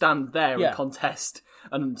 just stand there and contest.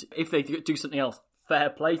 And if they do something else,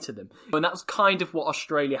 fair play to them. And that's kind of what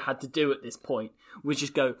Australia had to do at this point, was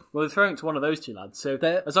just go, well, they're throwing it to one of those 2 lads, so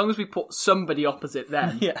as long as we put somebody opposite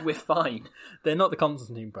them, we're fine. They're not the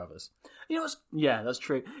Constantine brothers. You know what's, that's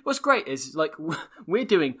true. What's great is, like, we're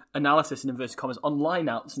doing analysis in inverted commas on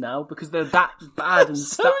lineouts now because they're that bad and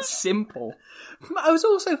that simple. I was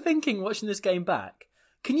also thinking, watching this game back,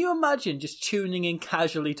 can you imagine just tuning in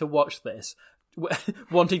casually to watch this,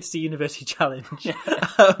 wanting to see University Challenge?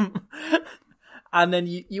 And then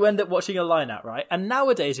you end up watching a line-out, right? And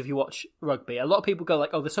nowadays, if you watch rugby, a lot of people go like,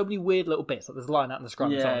 oh, there's so many weird little bits. Like there's a line-out and the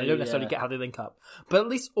scrum and so on. They don't necessarily get how they link up. But at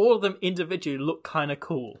least all of them individually look kind of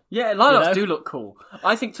cool. Yeah, line-outs do look cool.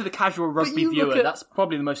 I think to the casual rugby viewer, that's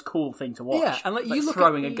probably the most cool thing to watch. Yeah, and like you look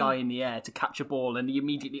throwing a guy in the air to catch a ball and you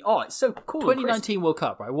immediately, it's so cool. 2019 World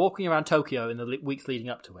Cup, right? Walking around Tokyo in the weeks leading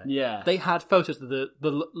up to it. Yeah. They had photos of the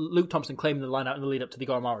Luke Thompson claiming the line-out in the lead up to the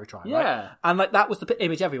Goromaru try, right? Yeah. And like that was the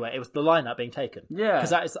image everywhere. It was the line-out being taken. Yeah. Because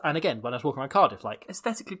that is, and again, when I was walking around Cardiff, like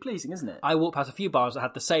aesthetically pleasing, isn't it? I walked past a few bars that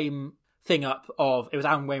had the same thing up of it was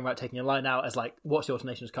Aaron Wainwright taking a line out as like, what's the Autumn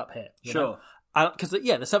Nations Cup here? Sure. Because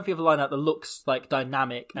there's something of a line out that looks like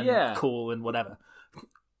dynamic and cool and whatever.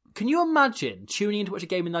 Can you imagine tuning in to watch a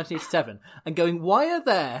game in 1987 and going, why are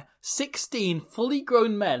there 16 fully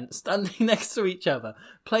grown men standing next to each other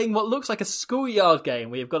playing what looks like a schoolyard game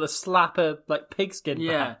where you've got to slap a pigskin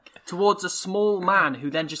back? Towards a small man who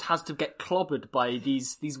then just has to get clobbered by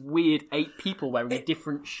these weird 8 people wearing a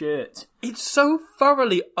different shirt. It's so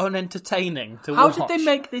thoroughly unentertaining to How watch. did they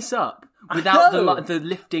make this up without the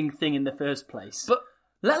lifting thing in the first place? But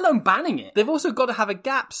let alone banning it. They've also got to have a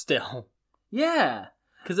gap still. Yeah.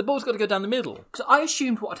 Because the ball's got to go down the middle. Because I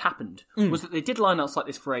assumed what had happened was that they did lineouts like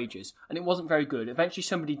this for ages, and it wasn't very good. Eventually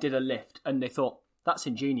somebody did a lift, and they thought, that's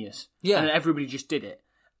ingenious. Yeah. And then everybody just did it.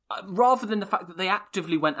 Rather than the fact that they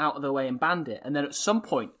actively went out of their way and banned it, and then at some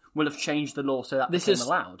point will have changed the law so that this became is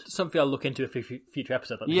allowed. Something I'll look into a future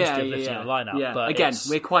episode, like the history of lifting a lineout. Yeah. But again,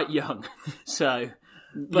 we're quite young, so...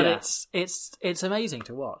 But it's amazing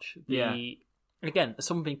to watch. Again,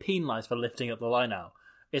 someone being penalised for lifting up the lineout.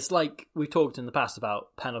 It's like we've talked in the past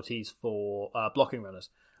about penalties for blocking runners,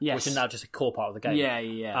 which are now just a core part of the game.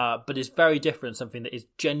 Yeah. But it's very different, something that is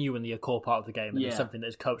genuinely a core part of the game, and it's something that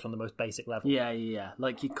is coached on the most basic level. Yeah.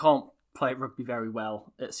 Like, you can't play rugby very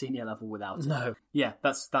well at senior level without it. No. Yeah,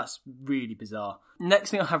 that's really bizarre.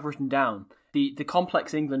 Next thing I have written down, the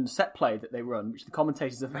complex England set play that they run, which the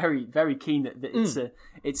commentators are very, very keen that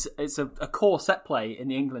it's a core set play in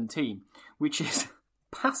the England team, which is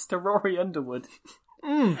pass to Rory Underwood.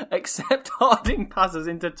 Except Harding passes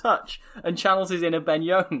into touch and channels his inner Ben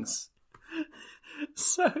Youngs.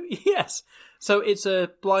 So it's a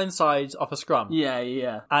blindside off a scrum.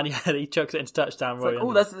 Yeah. And he chucks it into touchdown.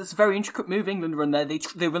 That's a very intricate move England run there.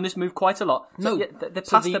 They run this move quite a lot. So, they're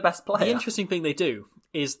past the best player. The interesting thing they do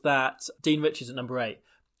is that Dean Richards at number 8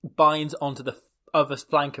 binds onto the other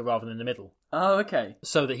flanker rather than the middle. Oh, okay.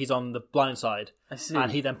 So that he's on the blind side. I see.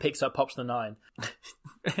 And he then picks up, pops the 9.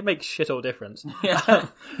 It makes shit all difference. Yeah.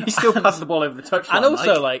 He still passes the ball over the touchline. And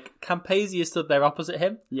also, Campese stood there opposite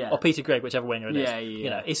him. Yeah. Or Peter Grigg, whichever winger it is. Yeah. You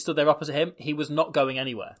know, he stood there opposite him. He was not going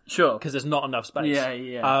anywhere. Sure. Because there's not enough space.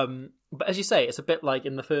 Yeah. But as you say, it's a bit like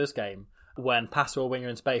in the first game when pass or winger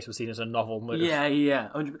in space was seen as a novel move. Yeah.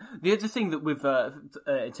 The other thing that we've,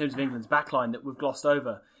 in terms of England's backline that we've glossed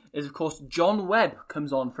over is, of course, John Webb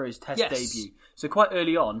comes on for his test debut. So quite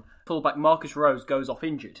early on, fullback Marcus Rose goes off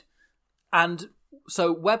injured. And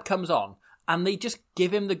so Webb comes on, and they just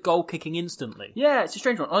give him the goal kicking instantly. Yeah, it's a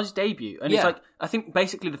strange one. On his debut. And it's like, I think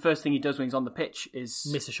basically the first thing he does when he's on the pitch is...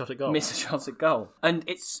 Miss a shot at goal. Miss a shot at goal. And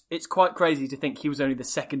it's quite crazy to think he was only the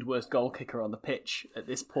second worst goal kicker on the pitch at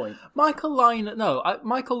this point. Michael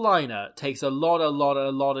Liner takes a lot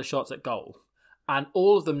of shots at goal, and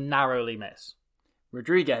all of them narrowly miss.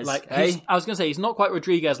 Rodriguez. I was going to say, he's not quite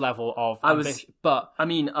Rodriguez level of ambition, but... I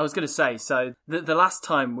was going to say, so the last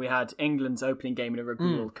time we had England's opening game in a Rugby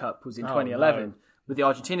World Cup was in 2011 with the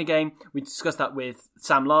Argentina game. We discussed that with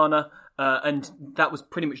Sam Lana, and that was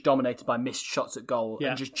pretty much dominated by missed shots at goal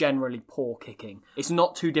and just generally poor kicking. It's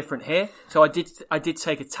not too different here. So I did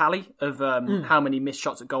take a tally of how many missed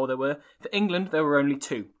shots at goal there were. For England, there were only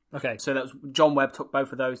 2. Okay. So that was John Webb took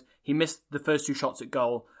both of those. He missed the first 2 shots at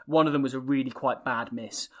goal. One of them was a really quite bad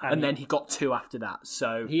miss, and then he got 2 after that.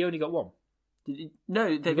 So he only got 1.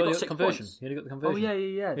 No, they got 6 conversion. points. He only got the conversion.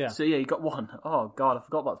 Oh yeah. So he got 1. Oh god, I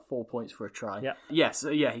forgot about 4 points for a try. Yeah. Yes,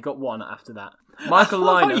 he got 1 after that. Michael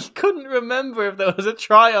Liner. He couldn't remember if there was a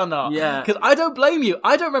try or not. Yeah. Because I don't blame you.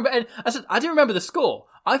 I don't remember. I said I didn't remember the score.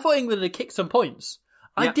 I thought England had kicked some points.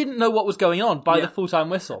 I didn't know what was going on by the full-time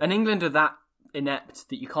whistle. And England are that inept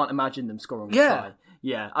that you can't imagine them scoring a try.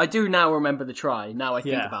 Yeah, I do now remember the try, now I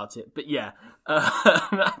think about it. But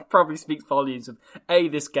that probably speaks volumes of A,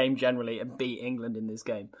 this game generally, and B, England in this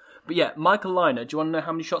game. But yeah, Michael Liner, do you want to know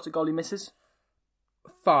how many shots at goal he misses?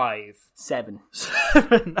 5. 7.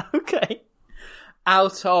 7, okay.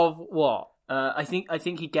 Out of what? I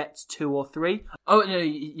think he gets 2 or 3. Oh no,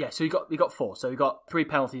 yeah. So he got 4. So he got 3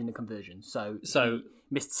 penalties in the conversion. So he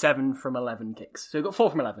missed 7 from 11 kicks. So he got 4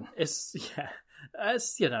 from 11. He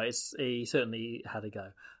certainly had a go.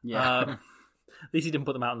 Yeah. At least he didn't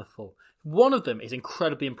put them out in the full. One of them is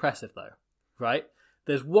incredibly impressive, though, right?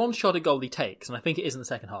 There's one shot at goal he takes, and I think it is in the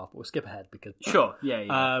second half, but we'll skip ahead because... Sure,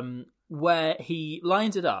 yeah. Where he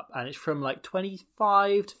lines it up, and it's from like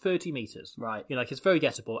 25 to 30 metres. Right. You know, like it's very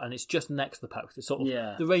gettable, and it's just next to the post. It's sort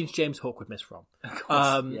of the range James Hook would miss from. Of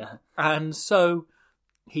course, yeah. And so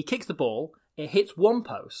he kicks the ball, it hits one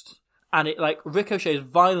post, and it like ricochets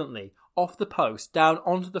violently off the post, down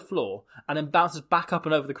onto the floor, and then bounces back up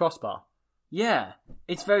and over the crossbar. Yeah,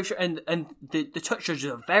 it's very sure, and the touch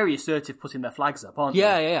judges are very assertive putting their flags up, aren't they?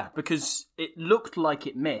 Yeah. Because it looked like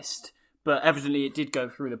it missed, but evidently it did go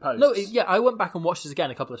through the post. No, I went back and watched this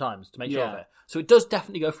again a couple of times to make sure of it. So it does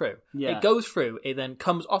definitely go through. Yeah. It goes through, it then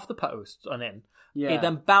comes off the post and in. Yeah. It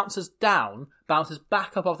then bounces down, bounces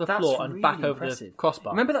back up off the floor and really back over impressive. the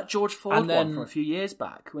crossbar. Remember that George Ford And then- one from a few years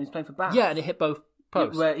back when he was playing for Bath? Yeah, and it hit both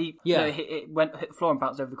posts. Where he Yeah. it hit the floor and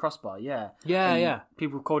bounced over the crossbar, yeah. Yeah, And yeah.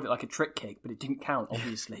 People called it like a trick kick, but it didn't count,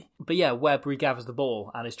 obviously. But yeah, Webb regathers the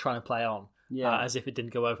ball and is trying to play on. Yeah. As if it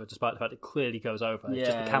didn't go over, despite the fact it clearly goes over. It's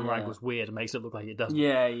just the camera angle is weird and makes it look like it doesn't.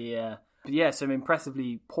 Yeah. But yeah, some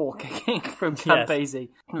impressively poor kicking from Campese.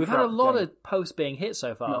 We've had a lot of posts being hit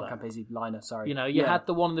so far. Not though. Campese, Liner, sorry. You know, you had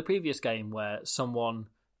the one in the previous game where someone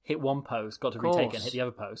hit one post, got to retake it and hit the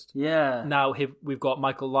other post. Yeah. Now we've got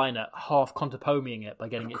Michael Liner half contopomying it by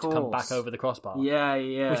getting it to come back over the crossbar.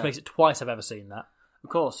 Yeah. Which makes it twice I've ever seen that. Of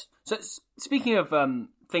course. So speaking of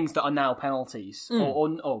things that are now penalties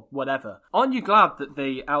or whatever, aren't you glad that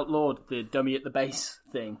they outlawed the dummy at the base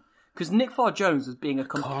thing? Because Nick Farr-Jones was being a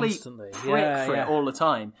complete prick for it all the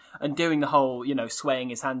time and doing the whole, swaying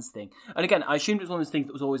his hands thing. And again, I assumed it was one of those things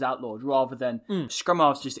that was always outlawed rather than scrum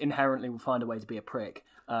halves just inherently will find a way to be a prick.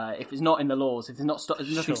 If it's not in the laws, if there's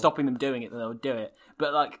nothing stopping them doing it, then they'll do it.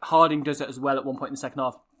 But like Harding does it as well at one point in the second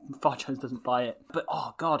half. Farr-Jones doesn't buy it. But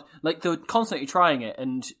oh god, like they were constantly trying it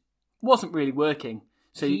and wasn't really working.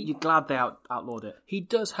 So you're glad they outlawed it. He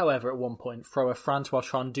does, however, at one point throw a Francois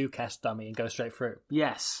Tron-Duquesne dummy and go straight through.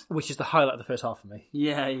 Yes. Which is the highlight of the first half for me.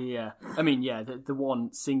 Yeah. I mean, the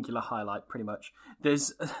one singular highlight, pretty much.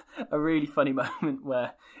 There's a really funny moment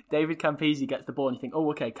where David Campese gets the ball and you think,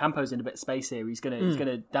 oh, okay, Campo's in a bit of space here. He's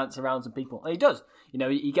gonna dance around some people. And he does.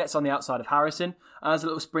 He gets on the outside of Harrison and has a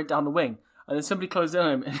little sprint down the wing. And then somebody closes in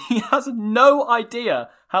on him and he has no idea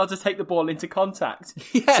how to take the ball into contact.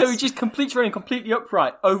 Yes. So he just completes running completely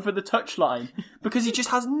upright over the touchline because he just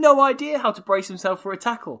has no idea how to brace himself for a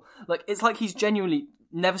tackle. Like, it's like he's genuinely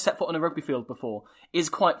never set foot on a rugby field before, is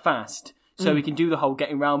quite fast, so he can do the whole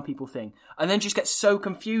getting round people thing, and then just gets so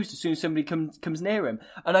confused as soon as somebody comes near him.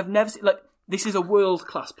 And I've never seen, this is a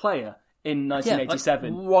world-class player in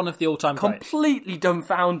 1987. Like one of the all-time greats. Completely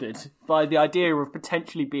dumbfounded by the idea of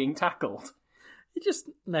potentially being tackled. He just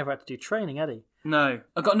never had to do training, had he? No.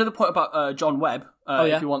 I've got another point about John Webb,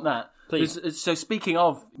 if you want that. Please. So speaking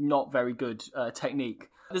of not very good technique,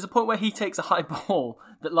 there's a point where he takes a high ball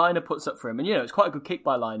that Liner puts up for him, and it's quite a good kick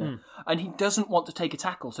by Liner, and he doesn't want to take a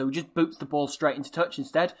tackle, so he just boots the ball straight into touch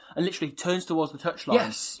instead, and literally turns towards the touchline.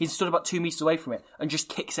 Yes. He's stood about 2 metres away from it, and just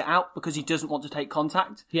kicks it out because he doesn't want to take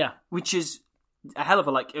contact. Yeah. Which is a hell of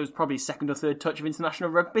a, it was probably his second or third touch of international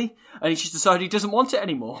rugby, and he's just decided he doesn't want it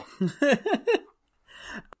anymore.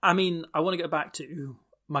 I mean, I want to go back to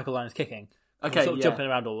Michael Liner's kicking. Okay, sort of jumping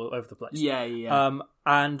around all over the place. Yeah.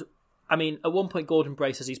 And, I mean, at one point, Gordon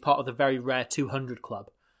Bray says he's part of the very rare 200 club.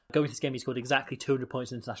 Going to this game, he scored exactly 200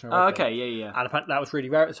 points in international rugby. Okay, yeah. And apparently that was really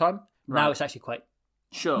rare at the time. Right. Now it's actually quite,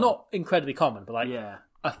 Sure. not incredibly common, but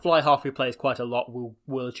a fly half who plays quite a lot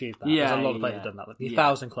will achieve that. Yeah, There's a lot of players who've done that. Like the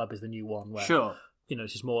 1,000 club is the new one where, Sure.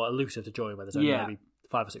 It's just more elusive to join, where there's only maybe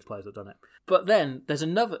 5 or 6 players that have done it. But then there's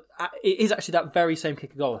another, it is actually that very same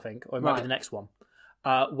kick a goal, I think, or it might be the next one,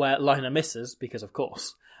 where Liner misses, because of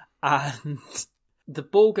course, and the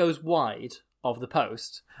ball goes wide of the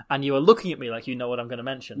post, and you are looking at me like you know what I'm going to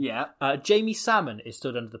mention. Yeah. Jamie Salmon is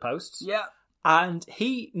stood under the posts. Yeah. And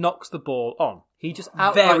he knocks the ball on. He just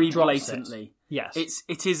outright very drops blatantly. It. Yes.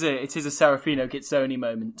 It is a Serafino Gizzoni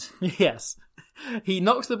moment. Yes. He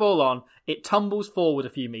knocks the ball on, it tumbles forward a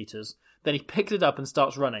few metres, then he picks it up and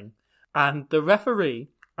starts running. And the referee,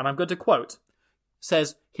 and I'm going to quote,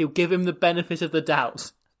 says he'll give him the benefit of the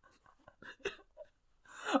doubt.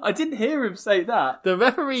 I didn't hear him say that. The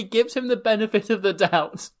referee gives him the benefit of the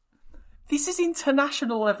doubt. This is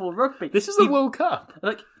international level rugby. This is the World Cup.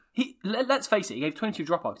 Let's face it, he gave 22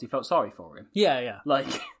 dropouts. He felt sorry for him. Yeah.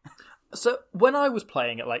 So when I was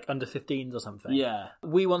playing at under 15s or something,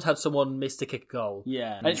 we once had someone miss to kick a goal.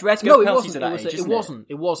 Yeah, and it's rare to go penalties at that age, It wasn't.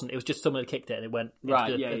 It was just someone that kicked it and it went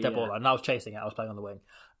into the dead ball line. And I was chasing it. I was playing on the wing.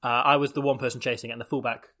 I was the one person chasing it, and the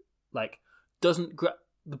fullback doesn't.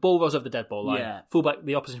 the ball rolls over the dead ball line. Yeah.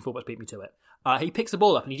 The opposition fullbacks beat me to it. He picks the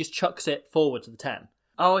ball up and he just chucks it forward to the 10.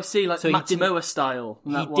 Oh, I see, like So he Matsumoa style.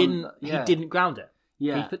 He didn't ground it.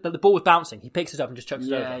 Yeah. The ball was bouncing. He picks it up and just chucks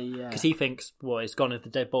it over. Yeah. Because he thinks, well, it's gone into the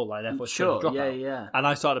dead ball line, therefore it's going to drop out. Yeah. And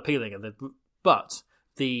I started appealing at but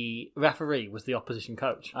the referee was the opposition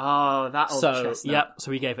coach. Oh, that old chestnut.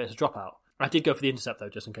 So he gave it as a dropout. I did go for the intercept though,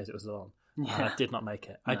 just in case it was long. Yeah. And I did not make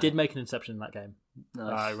it. No. I did make an interception in that game.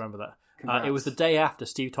 Nice. I remember that. Congrats. It was the day after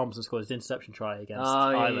Steve Thompson scored his interception try against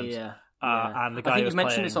Ireland. Yeah. And the guy I think who was you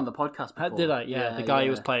mentioned playing, this on the podcast before. Did I? Yeah. The guy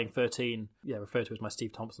who was playing 13, referred to as my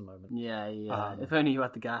Steve Thompson moment. Yeah. If only you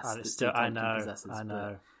had the gas. And it's that still, Steve Thompson possesses, I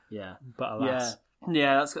know. Yeah. But alas.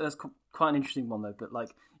 Yeah, that's quite an interesting one though. But like,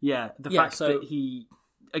 the fact that he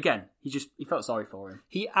felt sorry for him.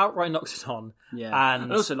 He outright knocks it on. Yeah.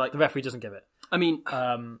 And also, like, the referee doesn't give it. I mean,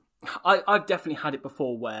 I've definitely had it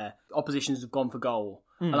before where oppositions have gone for goal,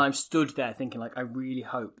 and I'm stood there thinking, like, I really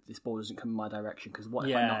hope this ball doesn't come in my direction, because what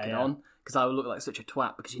if I knock it on? Because I would look like such a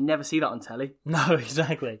twat, because you never see that on telly. No,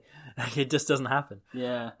 exactly. It just doesn't happen.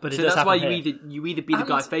 Yeah. But so that's why you either be the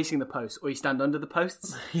guy facing the post, or you stand under the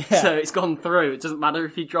posts. Yeah. So it's gone through. It doesn't matter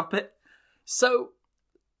if you drop it. So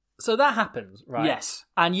that happens, right? Yes.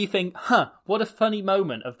 And you think, what a funny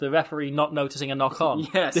moment of the referee not noticing a knock on.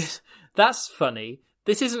 Yes. That's funny.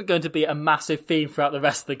 This isn't going to be a massive theme throughout the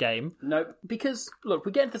rest of the game. Nope. Because, look,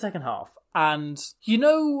 we get into the second half, and you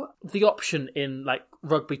know the option in, like,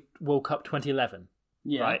 Rugby World Cup 2011?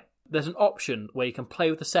 Yeah. Right? There's an option where you can play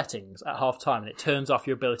with the settings at half-time, and it turns off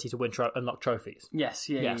your ability to win unlock trophies. Yes,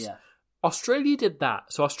 yeah. Australia did that.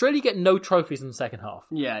 So Australia get no trophies in the second half.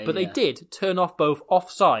 But they did turn off both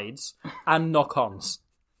offsides and knock-ons.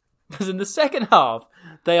 Because in the second half,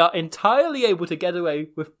 they are entirely able to get away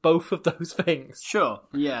with both of those things. Sure,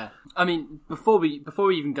 yeah. I mean, before we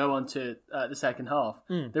even go on to the second half,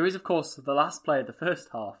 there is, of course, the last play of the first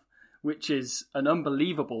half, which is an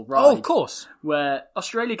unbelievable ride. Oh, of course. Where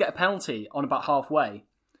Australia get a penalty on about halfway,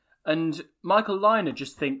 and Michael Lynagh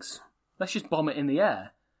just thinks, let's just bomb it in the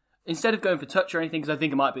air. Instead of going for touch or anything, because I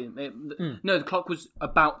think it might be... No, the clock was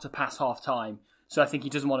about to pass half-time, so I think he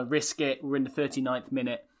doesn't want to risk it. We're in the 39th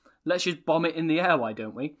minute. Let's just bomb it in the air, why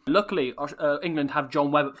don't we? Luckily, England have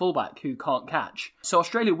John Webb at fullback, who can't catch. So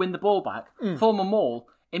Australia win the ball back, form a maul,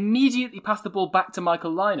 immediately pass the ball back to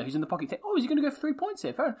Michael Lynagh, who's in the pocket. Think, is he going to go for 3 points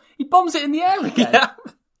here? Fair enough. He bombs it in the air again. Yeah.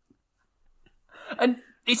 And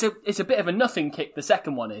it's a bit of a nothing kick, the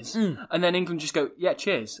second one is. And then England just go, yeah,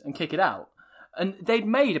 cheers, and kick it out. And they'd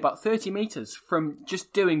made about 30 metres from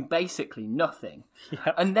just doing basically nothing.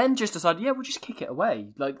 Yep. And then just decided, we'll just kick it away.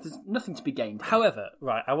 Like, there's nothing to be gained. However,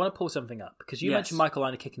 right, I want to pull something up, because you mentioned Michael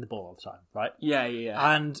Lynagh kicking the ball all the time, right?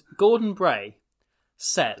 Yeah. And Gordon Bray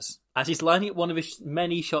says, as he's lining up one of his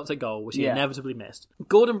many shots at goal, which he inevitably missed,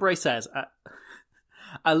 Gordon Bray says,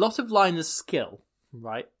 a lot of Lynagh's skill,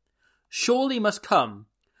 right, surely must come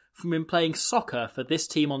from him playing soccer for this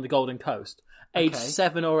team on the Golden Coast, aged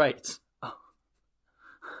 7 or 8.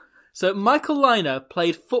 So Michael Lynagh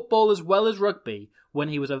played football as well as rugby when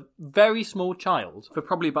he was a very small child. For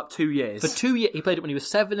probably about 2 years. For 2 years. He played it when he was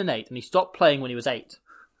 7 and 8, and he stopped playing when he was 8.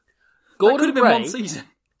 Gordon Gordon Bray Bray one season.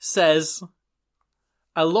 says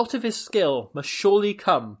a lot of his skill must surely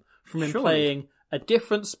come from him playing a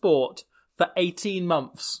different sport for 18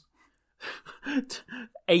 months.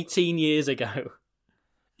 18 years ago.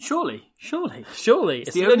 Surely.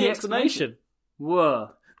 It's the only explanation.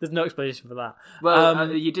 Whoa. There's no explanation for that.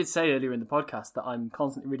 Well, you did say earlier in the podcast that I'm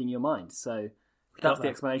constantly reading your mind, so that's the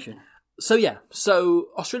explanation. So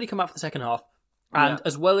Australia come out for the second half, and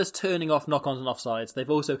as well as turning off knock-ons and offsides, they've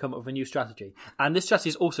also come up with a new strategy. And this strategy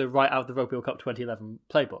is also right out of the Rugby World Cup 2011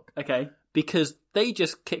 playbook. Okay. Because they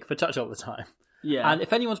just kick for touch all the time. Yeah. And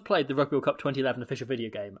if anyone's played the Rugby World Cup 2011 official video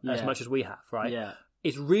game as much as we have, right? Yeah.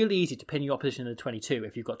 It's really easy to pin your opposition in the 22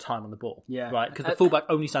 if you've got time on the ball. Yeah. Right? Because the fullback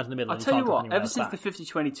only stands in the middle. I'll tell you what, ever since the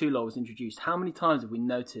 50-22 law was introduced, how many times have we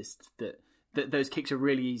noticed that those kicks are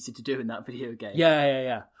really easy to do in that video game?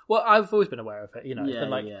 Yeah. Well, I've always been aware of it, you know.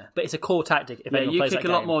 But it's a core tactic if anyone plays that game. You kick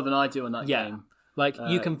a lot more than I do on that game. Like,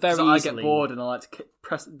 you can very I easily... get bored and I like to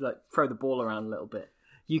throw the ball around a little bit.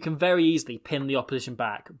 You can very easily pin the opposition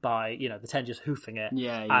back by, the 10 just hoofing it.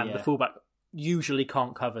 And the fullback usually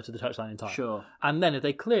can't cover to the touchline in time. Sure. And then if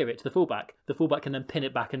they clear it to the fullback can then pin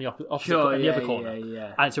it back in the opposite in the other corner.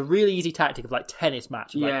 Yeah. And it's a really easy tactic of like tennis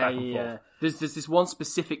match, back and forth. There's this one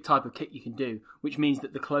specific type of kick you can do, which means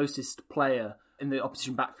that the closest player in the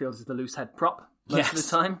opposition backfield is the loose head prop. most of the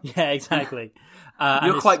time. Yeah, exactly.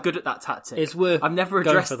 You're quite good at that tactic. It's worth. I've never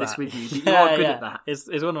going addressed for this that. with you, but you are good at that. It's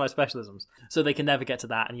one of my specialisms. So they can never get to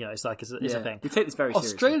that, and it's like it's a thing. We take this very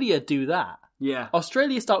seriously. Australia do that. Yeah.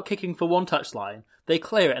 Australia start kicking for one touchline, they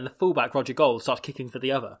clear it, and the fullback Roger Gold starts kicking for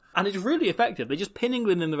the other. And it's really effective. They just pin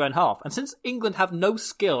England in their own half. And since England have no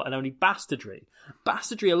skill and only bastardry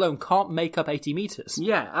alone can't make up 80 metres.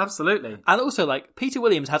 Yeah, absolutely. And also, Peter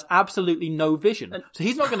Williams has absolutely no vision. So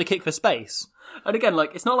he's not going to kick for space. And again,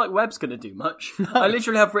 it's not like Webb's going to do much. No. I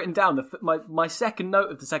literally have written down, my second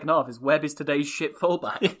note of the second half is Webb is today's shit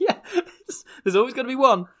fullback. Yeah, there's always going to be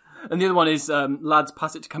one. And the other one is, lads,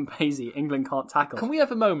 pass it to Campese. England can't tackle. Can we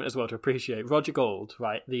have a moment as well to appreciate Roger Gold,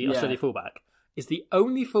 right, the Australia fullback, is the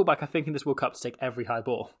only fullback I think in this World Cup to take every high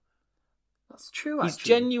ball. That's true, actually. He's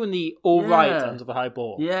genuinely all right under the high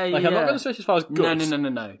ball. Yeah, I'm not going to stretch as far as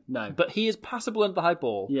good. No. But he is passable under the high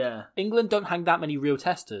ball. Yeah. England don't hang that many real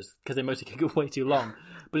testers because they mostly kick it way too long.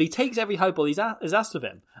 But he takes every high ball is asked of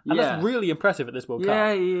him. And that's really impressive at this World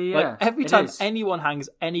Cup. Yeah. Every time anyone hangs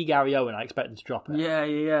any Gary Owen, I expect them to drop it.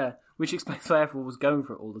 Yeah. Which explains why everyone was going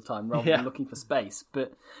for it all the time rather than looking for space.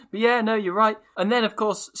 But yeah, no, you're right. And then, of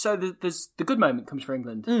course, so there's the good moment comes for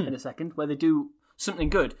England in a second where they do something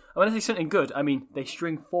good. And when I say something good, I mean they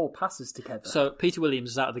string 4 passes together. So Peter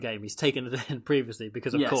Williams is out of the game. He's taken it in previously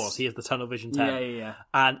because, of course, he is the tunnel vision 10. Yeah.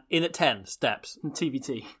 And in at 10 steps...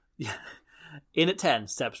 TVT. Yeah. In at 10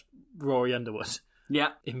 steps Rory Underwood. Yeah.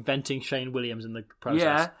 Inventing Shane Williams in the process.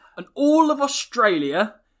 Yeah. And all of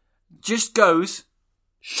Australia just goes,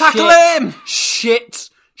 tackle him! Shit.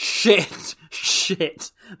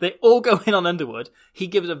 They all go in on Underwood. He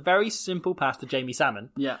gives a very simple pass to Jamie Salmon.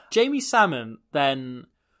 Yeah. Jamie Salmon then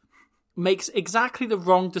makes exactly the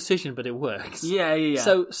wrong decision, but it works. Yeah.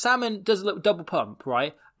 So Salmon does a little double pump,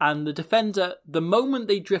 right? And the defender, the moment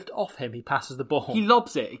they drift off him, he passes the ball. He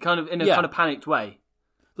lobs it, kind of in a kind of panicked way.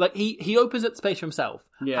 He opens up the space for himself,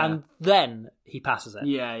 and then he passes it.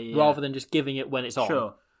 Yeah. Rather than just giving it when it's on.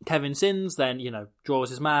 Sure. Kevin Sins then, draws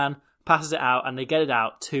his man, passes it out, and they get it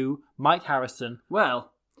out to Mike Harrison.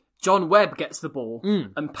 Well, John Webb gets the ball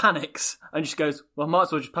and panics and just goes, well, I might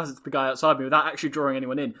as well just pass it to the guy outside me without actually drawing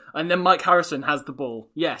anyone in. And then Mike Harrison has the ball.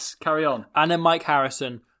 Yes, carry on. And then Mike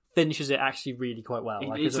Harrison finishes it actually really quite well.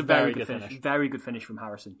 It's a very good finish. Very good finish from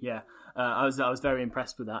Harrison, yeah. I was very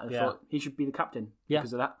impressed with that. I thought he should be the captain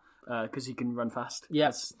because of that. Because he can run fast.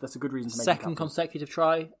 Yeah. That's a good reason to make him Second captain. consecutive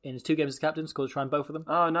try in his 2 games as captain. Scored a try in both of them.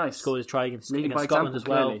 Oh, nice. Scored his try against by Scotland example, as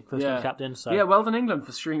well. clearly. First time captain. So. Yeah, well done England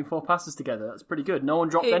for stringing 4 passes together. That's pretty good. No one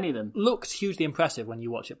dropped any of them. Looks hugely impressive when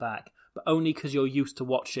you watch it back, but only because you're used to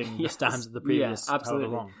watching the stands of the previous. Yeah, absolutely.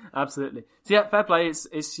 However long. Absolutely. So yeah, fair play. It's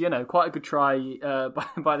quite a good try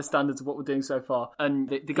by the standards of what we're doing so far. And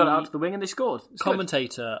they got it out to the wing and they scored. It's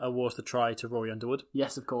commentator awards the try to Rory Underwood.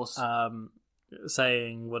 Yes, of course.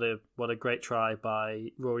 Saying what a great try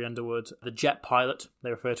by Rory Underwood, the jet pilot they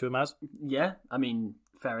refer to him as. Yeah, I mean,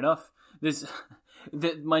 fair enough.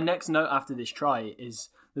 My next note after this try is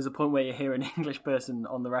there's a point where you hear an English person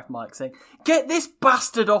on the ref mic saying, "Get this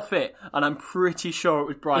bastard off it!" And I'm pretty sure it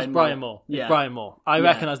was Brian Moore. It's Brian Moore. I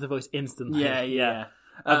recognise the voice instantly. Yeah.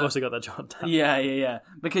 I've also got that jot down. Yeah.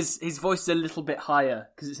 Because his voice is a little bit higher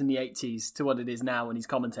because it's in the 80s to what it is now when he's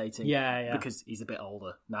commentating. Yeah. Because he's a bit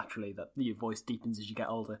older. Naturally, that your voice deepens as you get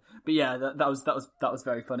older. But yeah, that was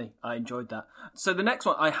very funny. I enjoyed that. So the next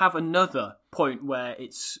one, I have another point where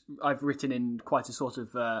I've written in quite a sort of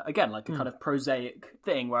again like a kind of prosaic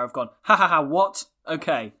thing where I've gone ha what?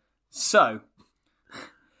 Okay, so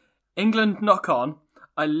England knock on.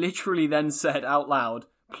 I literally then said out loud,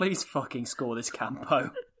 please fucking score this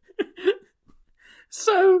Campo.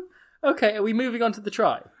 So, okay, are we moving on to the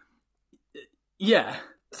try? Yeah.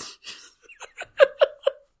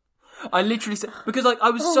 I literally said, because I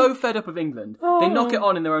was so fed up of England. They knock it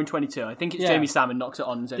on in their own 22. I think it's Jamie Salmon knocks it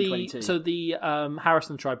on in his own 22. So the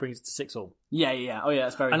Harrison try brings it to 6-all. Yeah. Oh yeah,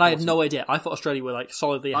 that's very And important. I had no idea. I thought Australia were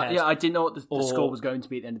solidly ahead. I didn't know what the score was going to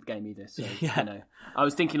be at the end of the game either. So, I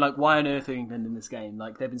was thinking why on earth are England in this game?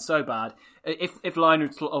 They've been so bad. If Lionel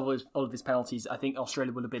had all of his penalties, I think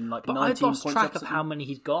Australia would have been 19 points. I've lost track of how many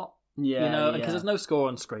he's got. Yeah, because there's no score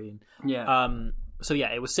on screen. Yeah. So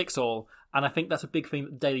yeah, it was 6-all, and I think that's a big thing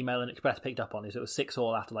that the Daily Mail and Express picked up on. Is it was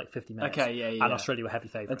 6-all after 50 minutes. Okay, yeah. And Australia were heavy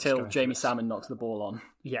favourites until Jamie Salmon knocks the ball on.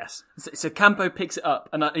 Yes. So Campo picks it up,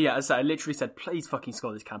 and I literally said, "Please fucking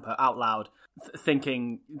score this Campo" out loud,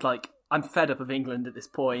 thinking I'm fed up of England at this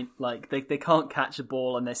point. They can't catch a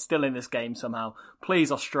ball, and they're still in this game somehow.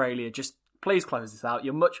 Please, Australia, just. Please close this out.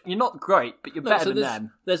 You're not great, but you're better than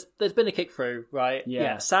them. There's been a kick through, right?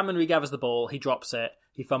 Yeah. Salmon regathers the ball, he drops it,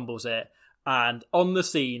 he fumbles it, and on the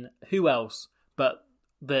scene, who else but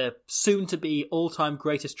the soon-to-be all-time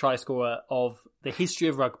greatest try scorer of the history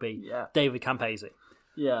of rugby, David Campese,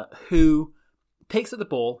 who picks at the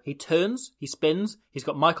ball, he turns, he spins, he's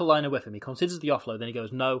got Michael Lynagh with him, he considers the offload, then he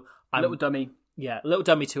goes, no, I'm... Little dummy. Yeah, little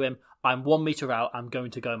dummy to him, I'm 1 metre out, I'm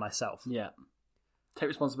going to go myself. Yeah. Take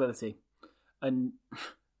responsibility. And...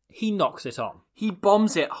 he knocks it on. He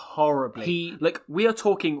bombs it horribly. We are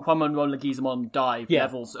talking Juan Manuel Leguizamon dive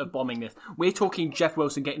levels of bombing this. We're talking Jeff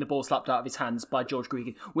Wilson getting the ball slapped out of his hands by George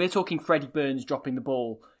Gregan. We're talking Freddie Burns dropping the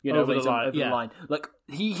ball, over the line.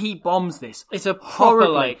 He bombs this. It's a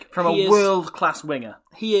horribly from a world-class winger.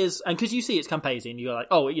 He is, and because you see it's Campese, and you're like,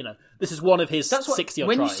 this is one of his 60-odd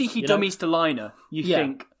when tries. You see he dummies to Lynagh, you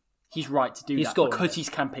think... he's right to do that because he's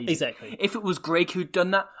Campese. Exactly. If it was Greg who'd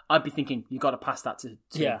done that, I'd be thinking, you've got to pass that to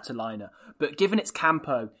Lynagh. But given it's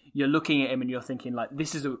Campo, you're looking at him and you're thinking,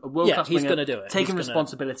 this is a world-class winger. He's going to do it. Taking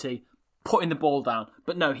responsibility, putting the ball down.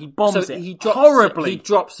 But no, he bombs it he drops horribly. He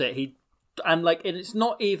drops it. It's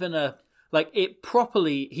not even a...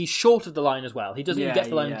 he's short of the line as well. He doesn't even get to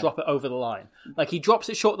the line and drop it over the line. He drops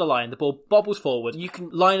it short of the line, the ball bobbles forward,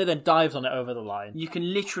 Lynagh then dives on it over the line. You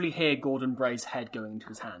can literally hear Gordon Bray's head going into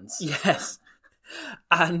his hands. Yes.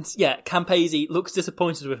 And, Campese looks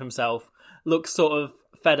disappointed with himself, looks sort of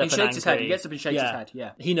fed up and angry. He shakes his head, he gets up and shakes his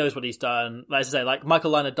head, He knows what he's done. As I say,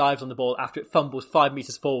 Michael Lynagh dives on the ball after it fumbles 5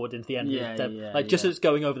 metres forward into the end of the dead... just as it's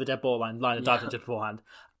going over the dead ball line, Lynagh dives on it beforehand.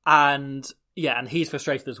 And he's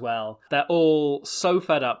frustrated as well. They're all so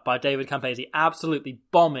fed up by David Campese absolutely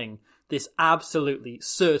bombing this absolutely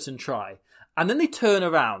certain try. And then they turn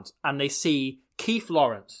around and they see Keith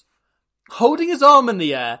Lawrence holding his arm in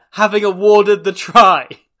the air, having awarded the try.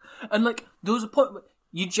 And there was a point where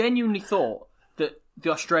you genuinely thought that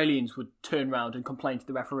the Australians would turn around and complain to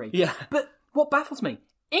the referee. Yeah. But what baffles me,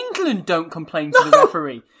 England don't complain to the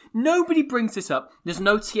referee. Nobody brings this up. There's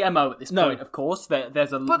no TMO at this point, of course. But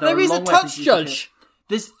there is a touch judge.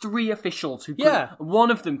 There's 3 officials who one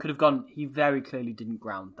of them could have gone, he very clearly didn't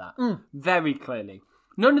ground that. Very clearly.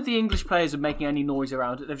 None of the English players are making any noise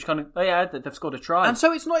around it. They've just kind of, they've scored a try. And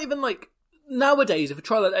so it's not even nowadays, if a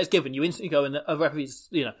try like that is given, you instantly go and a referee's,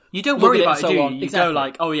 you don't worry about it, do you? You exactly.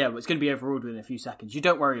 go it's going to be overruled within a few seconds. You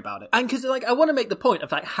don't worry about it. And because, I want to make the point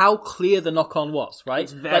of, how clear the knock-on was, right?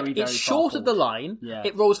 It's very, very it's short of the line. Yeah.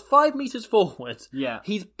 It rolls 5 metres forward. Yeah.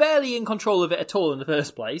 He's barely in control of it at all in the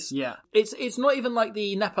first place. Yeah. It's not even like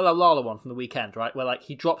the Nepal Lala one from the weekend, right? Where,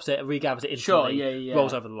 he drops it, regathers it instantly,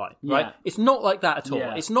 rolls over the line, right? Yeah. It's not like that at all.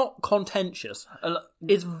 Yeah. It's not contentious.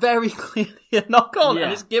 It's very clearly a knock-on,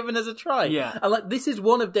 and it's given as a try. Yeah. And, this is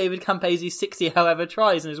one of David Campese's 60 however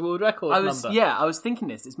tries in his world record number. Yeah, I was thinking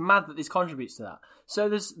this. It's mad that this contributes to that. So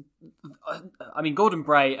there's... Gordon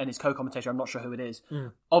Bray and his co-commentator, I'm not sure who it is,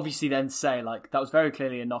 obviously then say, that was very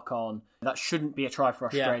clearly a knock-on. That shouldn't be a try for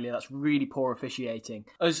Australia. Yeah. That's really poor officiating.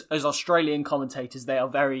 As Australian commentators, they are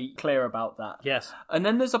very clear about that. Yes. And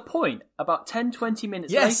then there's a point, about 10, 20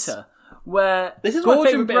 minutes later, where... This is my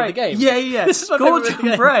favourite bit of the game. Yeah. This is my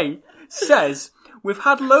Gordon Bray says... We've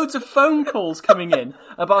had loads of phone calls coming in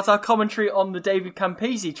about our commentary on the David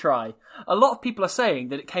Campese try. A lot of people are saying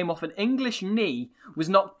that it came off an English knee, was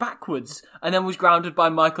knocked backwards, and then was grounded by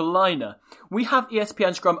Michael Lynagh. We have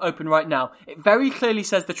ESPN Scrum open right now. It very clearly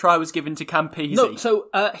says the try was given to Campese. No, so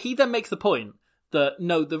he then makes the point that,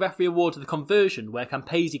 the referee awarded the conversion where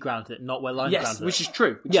Campese grounded it, not where Lynagh grounded it. Yes, which is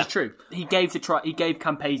true. Is true. He gave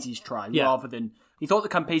Campese's try rather than... He thought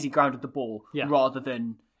that Campese grounded the ball rather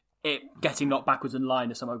than... it getting knocked backwards and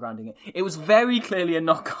Lynagh somehow grounding it. It was very clearly a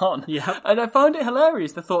knock-on. Yeah. And I found it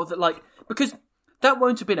hilarious, the thought that, because that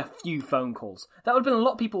won't have been a few phone calls. That would have been a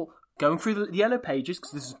lot of people going through the yellow pages,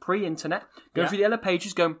 because this is pre-internet, going through the yellow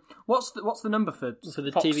pages, going, what's the number for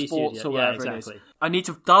the Fox TV Sports studio. or whatever exactly. it is? I need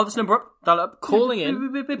to dial this number up, dial it up. Calling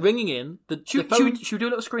in, ringing in. Should we do a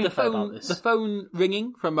little screen about this? The phone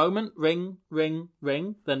ringing for a moment. Ring, ring,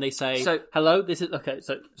 ring. Then they say, hello, this is... Okay,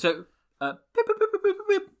 so... beep, beep, beep, beep, beep,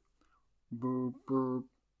 beep. Burp, burp,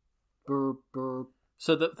 burp, burp.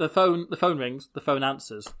 So the phone rings, the phone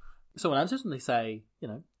answers. Someone answers and they say,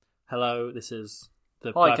 hello, this is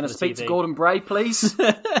the guy can I from the speak TV. to Gordon Bray, please?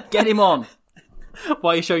 Get him on.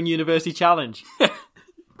 Why are you showing University Challenge?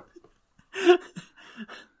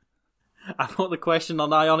 I thought the question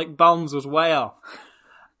on ionic bonds was way off.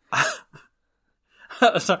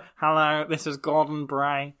 So, hello, this is Gordon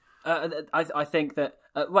Bray. I think that...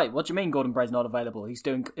 wait, what do you mean Gordon Bray's not available? He's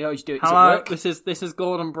doing... he's doing... Hello, work? this is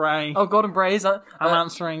Gordon Bray. Oh, Gordon Bray, is that... I'm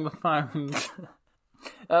answering the phone.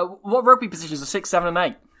 What rugby positions are 6, 7 and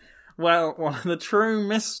 8? Well, one of the true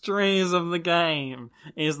mysteries of the game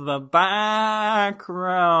is the back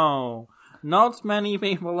row. Not many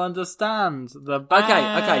people understand the back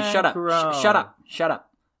Okay, shut up. row. Shut up.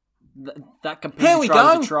 that completely Here we try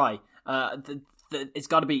go. was a try. It's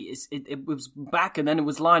got to be. It was back, and then it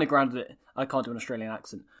was line around it. I can't do an Australian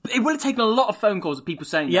accent. But it would have taken a lot of phone calls of people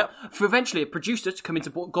saying that for eventually a producer to come into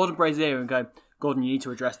Gordon Bray's ear and go, Gordon, you need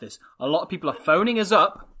to address this. A lot of people are phoning us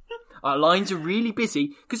up. Our lines are really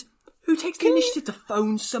busy because. Who takes the initiative to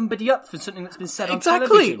phone somebody up for something that's been said on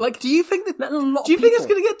television? Exactly. Like, do you think that? Do you think it's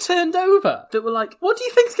going to get turned over? That were like, what do you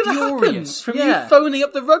think's going to happen furious. from you phoning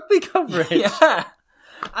up the rugby coverage? Yeah.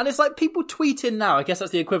 And it's like people tweet in now. I guess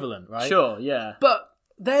that's the equivalent, right? Sure, yeah. But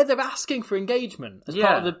they're asking for engagement as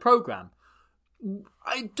part of the program.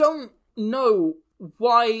 I don't know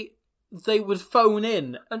why they would phone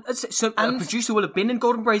in. So a producer will have been in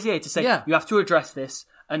Gordon Bray's ear to say, you have to address this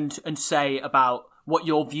and say about what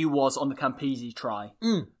your view was on the Campese try,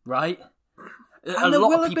 right? A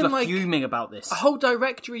lot of people are fuming about this. A whole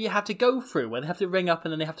directory you have to go through where they have to ring up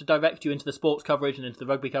and then they have to direct you into the sports coverage and into the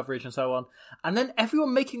rugby coverage and so on. And then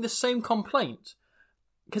everyone making the same complaint.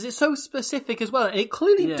 Because it's so specific as well, and it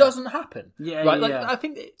clearly doesn't happen. I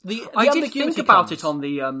think I did think about it on the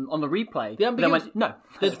replay. The ambiguity. No,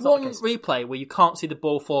 there's one replay where you can't see the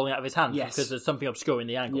ball falling out of his hands because there's something obscuring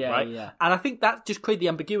the angle, right? Yeah. And I think that just created the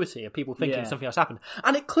ambiguity of people thinking something else happened,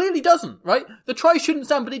 and it clearly doesn't, right? The try shouldn't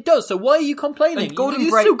stand, but it does. So why are you complaining? And Gordon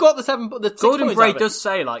you Bray still got the 6 Gordon Bray does does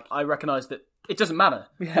say, like, I recognise that it doesn't matter.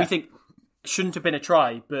 Yeah. We think it shouldn't have been a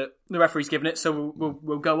try, but the referee's given it, so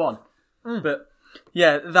we'll go on. But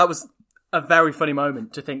yeah, that was a very funny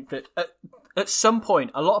moment to think that at some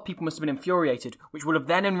point a lot of people must have been infuriated, which would have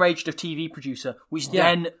then enraged a TV producer, which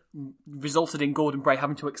then resulted in Gordon Bray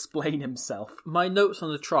having to explain himself. My notes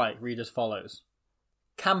on the try read as follows.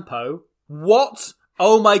 Campo, what?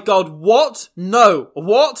 Oh my god, what? No.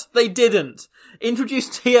 What? They didn't. Introduce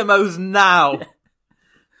TMOs now.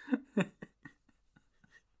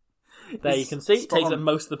 There you can see, it takes up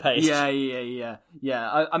most of the page. Yeah.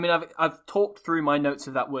 I mean, I've talked through my notes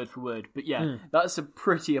of that word for word, but that's a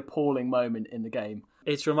pretty appalling moment in the game.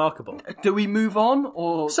 It's remarkable. Do we move on,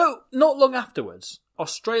 or...? So, not long afterwards,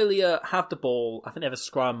 Australia have the ball, I think they have a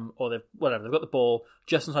scrum, or they've got the ball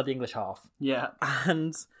just inside the English half. Yeah.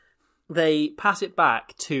 And they pass it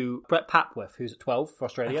back to Brett Papworth, who's at 12 for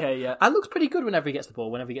Australia. Okay, yeah. And looks pretty good whenever he gets the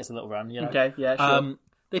ball, whenever he gets a little run, you know. Okay, yeah, sure.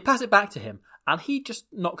 They pass it back to him, and he just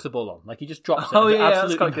knocks the ball on. Like, he just drops it. Oh, yeah, absolutely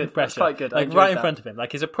that's quite good. Pressure. That's quite good. Like, right in front of him.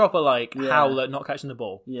 Like, he's a proper, howler not catching the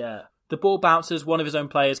ball. Yeah. The ball bounces, one of his own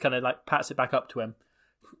players kind of, pats it back up to him.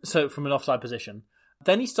 So, from an offside position.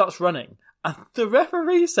 Then he starts running, and the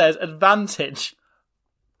referee says, advantage.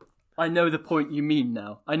 I know the point you mean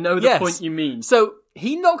now. I know the point you mean. So,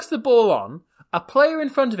 he knocks the ball on, a player in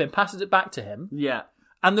front of him passes it back to him. Yeah.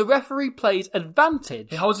 And the referee plays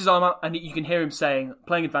advantage. He holds his arm out, and you can hear him saying,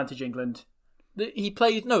 playing advantage, England. He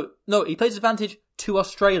plays advantage to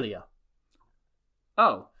Australia.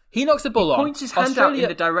 Oh. He knocks the ball on. He points his hand out in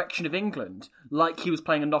the direction of England, like he was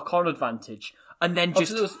playing a knock-on advantage, and then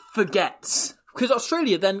just forgets. Because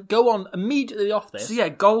Australia then go on immediately off this. So yeah,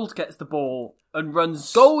 Gold gets the ball and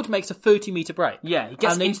runs... Gold makes a 30-metre break. Yeah, he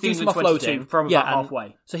gets into the England 22 from about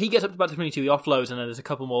halfway. So he gets up to about the 22, he offloads, and then there's a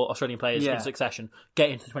couple more Australian players in succession get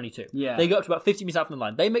into the 22. Yeah. They go up to about 50 metres out from the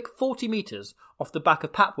line. They make 40 metres off the back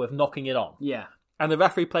of Papworth knocking it on. Yeah. And the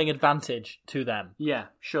referee playing advantage to them. Yeah,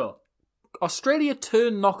 sure. Australia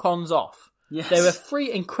turn knock-ons off. Yes. There are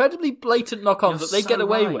 3 incredibly blatant knock-ons that they get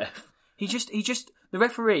away with. He just, the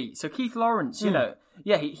referee, so Keith Lawrence, you know,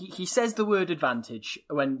 he says the word advantage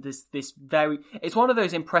when this very, it's one of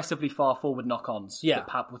those impressively far forward knock-ons that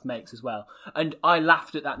Papworth makes as well. And I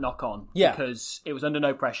laughed at that knock-on because it was under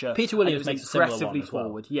no pressure. Peter Williams makes a similar one as well.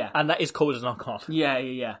 forward, yeah. And that is called a knock-on.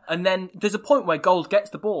 Yeah. And then there's a point where Gold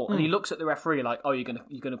gets the ball and he looks at the referee like, oh, you're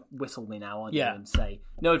gonna whistle me now, aren't you? And say,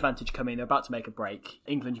 no advantage coming, they're about to make a break.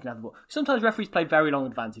 England, you can have the ball. Sometimes referees play very long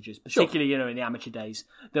advantages, particularly, in the amateur days.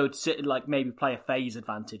 They would sit maybe play a phase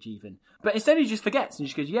advantage even. But instead he just forgets and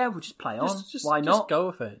just goes, yeah, we'll just play on. Why not? Just go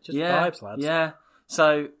with it. Just vibes, lads. Yeah.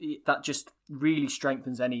 So that just really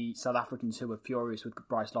strengthens any South Africans who are furious with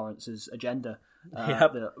Bryce Lawrence's agenda.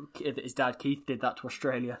 That his dad Keith did that to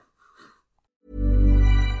Australia.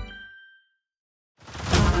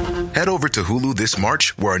 Head over to Hulu this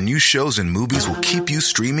March, where our new shows and movies will keep you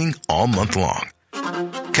streaming all month long.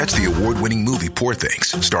 Catch the award-winning movie Poor Things,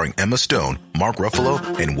 starring Emma Stone, Mark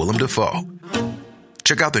Ruffalo, and Willem Dafoe.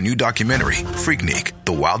 Check out the new documentary, Freaknik,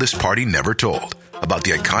 The Wildest Party Never Told, about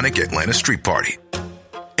the iconic Atlanta Street Party.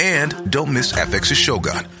 And don't miss FX's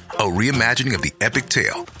Shogun, a reimagining of the epic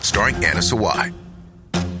tale, starring Anna Sawai.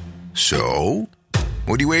 So,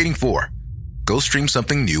 what are you waiting for? Go stream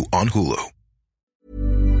something new on Hulu.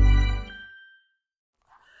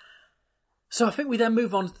 So I think we then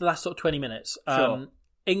move on to the last sort of 20 minutes. Sure.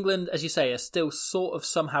 England, as you say, are still sort of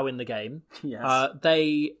somehow in the game. Yes.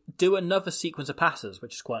 They do another sequence of passes,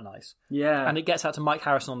 which is quite nice. Yeah. And it gets out to Mike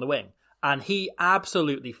Harrison on the wing. And he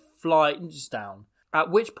absolutely flies down.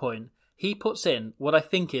 At which point, he puts in what I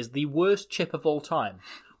think is the worst chip of all time,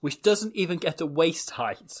 which doesn't even get to waist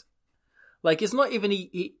height. Like, it's not even...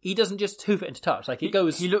 He doesn't just hoof it into touch. Like, it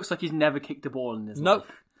goes... He looks like he's never kicked a ball in his life.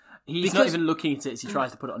 He's not even looking at it as he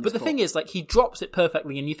tries to put it on his But the foot. thing is, like, he drops it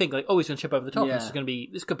perfectly, and you think, like, oh, he's going to chip over the top. Yeah. This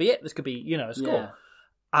could be it. This could be, you know, a score. Yeah.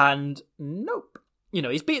 And nope. You know,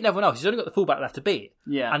 he's beaten everyone else. He's only got the fullback left to beat.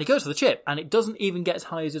 Yeah. And he goes for the chip, and it doesn't even get as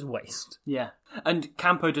high as his waist. Yeah. And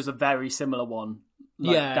Campo does a very similar one.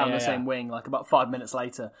 Down the same wing, like about 5 minutes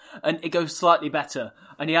later, and it goes slightly better.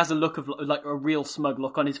 And he has a look of like a real smug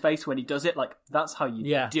look on his face when he does it. Like, that's how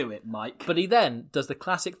you do it, Mike. But he then does the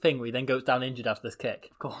classic thing where he then goes down injured after this kick.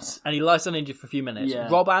 Of course. And he lies down injured for a few minutes. Yeah.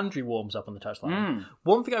 Rob Andrew warms up on the touchline.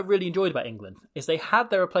 One thing I really enjoyed about England is they had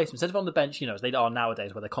their replacements, instead of on the bench, you know, as they are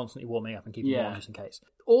nowadays, where they're constantly warming up and keeping warm just in case.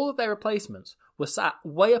 All of their replacements were sat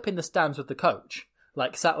way up in the stands with the coach.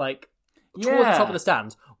 Like, sat like towards the top of the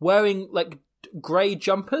stands, wearing like grey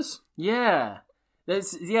jumpers. Yeah.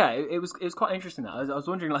 It was quite interesting that. I was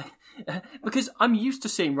wondering, like, because I'm used to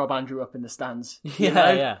seeing Rob Andrew up in the stands. You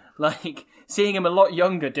know? Yeah. Like, seeing him a lot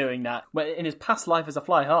younger doing that, in his past life as a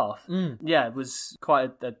fly half, it was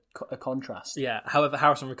quite a contrast. Yeah, however,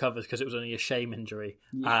 Harrison recovers because it was only a shame injury,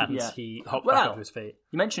 and he hopped back up to his feet.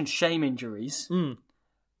 You mentioned shame injuries.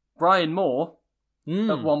 Brian Moore,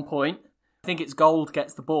 at one point, I think it's Gold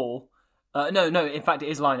gets the ball. No, in fact, it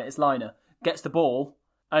is Liner. It's Liner. Gets the ball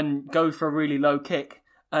and goes for a really low kick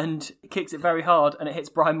and kicks it very hard, and it hits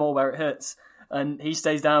Brian Moore where it hurts. And he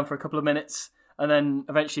stays down for a couple of minutes and then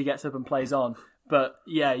eventually gets up and plays on. But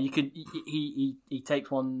yeah, you could. He takes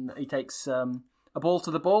a ball to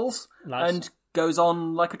the balls and goes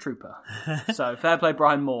on like a trooper. So fair play,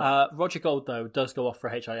 Brian Moore. Roger Gold though does go off for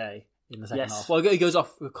HIA in the second half. Well, he goes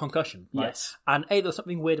off with concussion. Right? Yes. And there's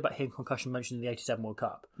something weird about him concussion mentioned in the '87 World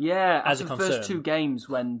Cup. Yeah, as after a the concern. first two games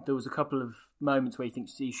when there was a couple of moments where he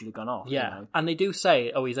thinks he should have gone off. Yeah, you know? and they do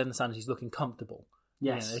say, he's in the stands, he's looking comfortable.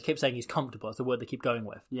 Yes. You know, they keep saying he's comfortable. That's the word they keep going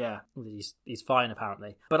with. Yeah. He's fine,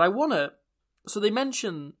 apparently. But I want to... So they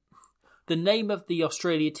mention the name of the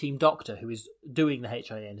Australia team doctor who is doing the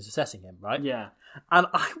HIA and is assessing him, right? Yeah. And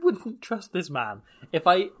I wouldn't trust this man. If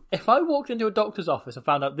I walked into a doctor's office and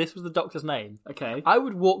found out this was the doctor's name, okay, I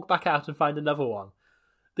would walk back out and find another one.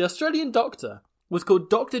 The Australian doctor was called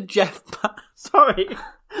Dr. Jeff... Sorry.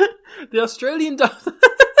 The Australian doctor...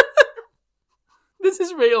 This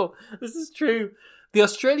is real. This is true. The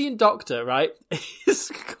Australian doctor, right,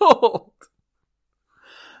 is called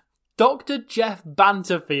Dr. Jeff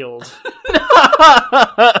Banterfield.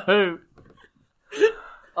 No!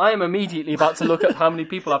 I am immediately about to look at how many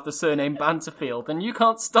people have the surname Banterfield, and you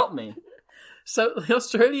can't stop me. So the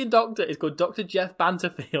Australian doctor is called Dr. Jeff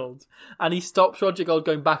Banterfield, and he stops Roger Gold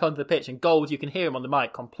going back onto the pitch, and Gold, you can hear him on the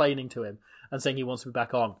mic complaining to him and saying he wants to be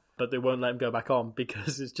back on, but they won't let him go back on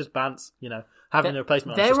because it's just Bants, you know, having a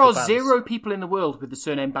replacement. There are 0 people in the world with the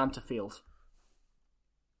surname Banterfield.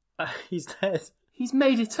 He's dead. He's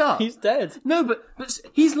made it up. He's dead. No, but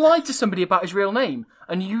he's lied to somebody about his real name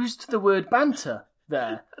and used the word banter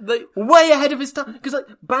there. Way ahead of his time. Because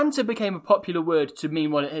banter became a popular word to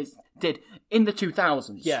mean what it did in the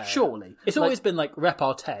 2000s. Yeah. Surely. It's always been like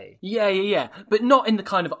repartee. Yeah. But not in the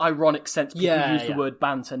kind of ironic sense people use the word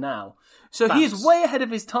banter now. So he is way ahead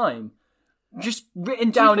of his time. Just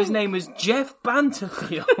written down his name as Jeff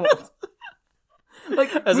Banterfield.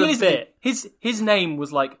 Like, as a bit. His name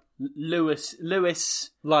was like Lewis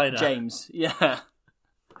Liner. James. Yeah.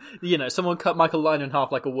 You know, someone cut Michael Liner in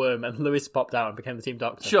half like a worm and Lewis popped out and became the team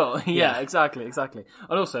doctor. Sure, yeah. Exactly.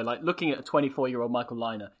 And also, like, looking at a 24-year-old Michael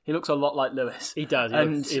Liner, he looks a lot like Lewis. He does.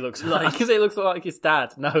 He looks like... Because he looks like his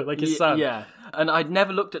dad. No, like his son. Yeah. And I'd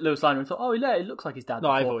never looked at Lewis Liner and thought, oh, yeah, he looks like his dad. No,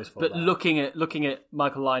 before. I've always thought But that. looking at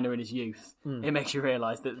Michael Liner in his youth, it makes you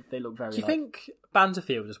realise that they look very Do you think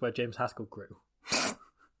Banterfield is where James Haskell grew?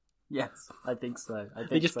 Yes, I think so.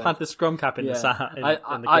 They just planted the scrum cap in the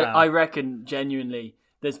ground. I reckon, genuinely,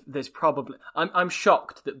 there's probably... I'm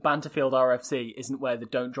shocked that Banterfield RFC isn't where the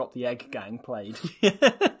Don't Drop the Egg gang played.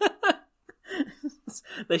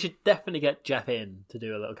 They should definitely get Jeff in to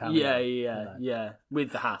do a little cameo. Yeah.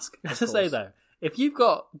 With the Hask. As I say, though, if you've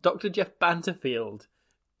got Dr. Jeff Banterfield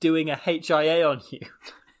doing a HIA on you...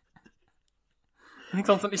 He's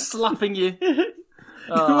constantly slapping you.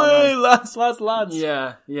 Hey, lads.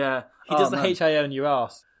 Yeah. He does the HIA on your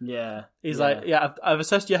ass. Yeah. He's like, I've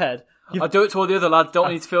assessed your head. I'll do it to all the other lads.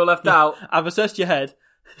 Don't need to feel left out. I've assessed your head.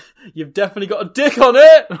 You've definitely got a dick on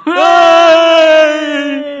it!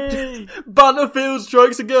 Hey! Banterfield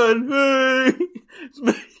strikes again! Hey!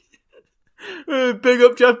 Big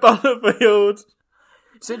up Jeff Banterfield!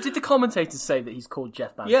 So did the commentators say that he's called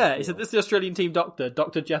Jeff Banterfield? Yeah, he said this is the Australian team doctor,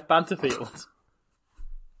 Dr. Jeff Banterfield.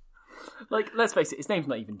 Like, let's face it, his name's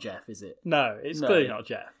not even Jeff, is it? No, it's clearly not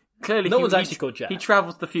Jeff. Clearly, No one's actually called Jeff. He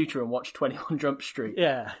travelled to the future and watched 21 Jump Street.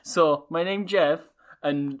 Yeah. So, my name's Jeff,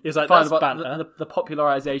 and He was like, found "That's about banter." the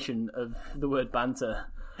popularisation of the word banter.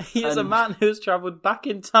 He is a And- man who's travelled back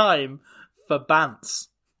in time for bants.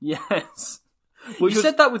 Yes. Which You was-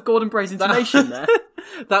 said that with Gordon Bray's intonation there.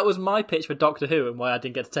 That was my pitch for Doctor Who and why I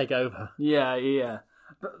didn't get to take over. Yeah.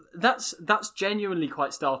 But that's genuinely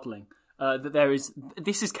quite startling. That there is...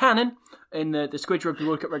 This is canon in the Squidge Rugby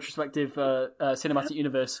World Cup retrospective cinematic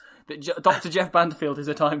universe that Dr. Jeff Banterfield is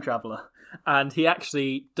a time traveller. And he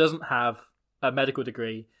actually doesn't have a medical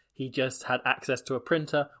degree. He just had access to a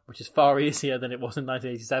printer, which is far easier than it was in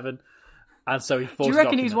 1987. And so he forged Do you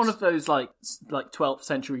reckon he's documents. one of those like 12th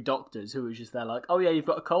century doctors who was just there like, oh yeah, you've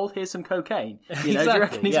got a cold, here's some cocaine? You know, do you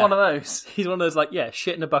reckon he's one of those? He's one of those, like, yeah,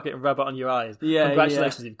 shit in a bucket and rub it on your eyes. Yeah,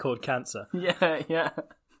 Congratulations, you've caught cancer. Yeah.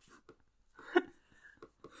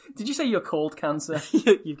 Did you say you're called cancer?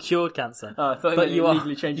 You've cured cancer. Oh, I thought But you are,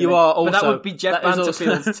 legally changed you your are name. also... But that would be Jeff that is also-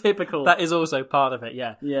 Banterfield's typical. That is also part of it,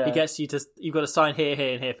 yeah. Yeah. He gets you to... You've got to sign here,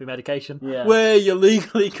 here, and here for your medication. Yeah. Where you're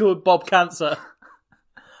legally called Bob Cancer.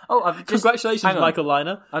 Oh, I've just... Congratulations, hang on. Michael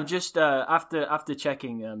Liner. I've just, after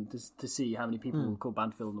checking to see how many people were called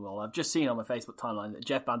Banterfield in the world, I've just seen on my Facebook timeline that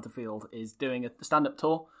Jeff Banterfield is doing a stand-up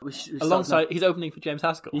tour. Which Alongside... He's opening for James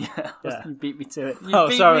Haskell. Yeah, you beat me to it. Oh,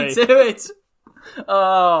 beat sorry. me to it.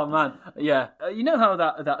 Oh man, yeah. You know how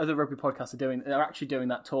that other rugby podcasts are doing? They're actually doing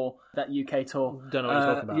that tour, that UK tour. Don't know what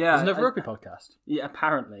you're talking about. Yeah, There's another rugby podcast. Yeah,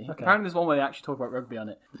 apparently. Okay. Apparently, there's one where they actually talk about rugby on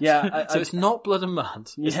it. Yeah, So it's not Blood and Mud.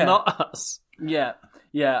 It's Yeah. not us. yeah.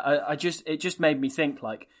 It just made me think.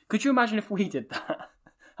 Like, could you imagine if we did that?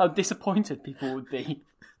 How disappointed people would be.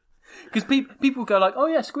 Because people go like, oh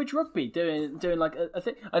yeah, Squidge Rugby doing like a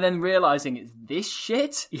thing, and then realising it's this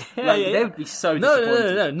shit. Yeah, They would be so No,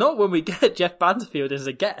 disappointed. not when we get Jeff Banterfield as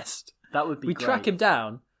a guest. That would be. We great. track him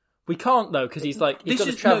down. We can't though because he's got This to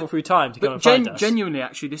is- travel no, through time to But come and find us. genuinely,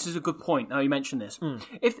 actually, this is a good point. Now you mention this,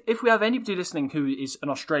 if we have anybody listening who is an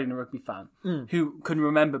Australian rugby fan who can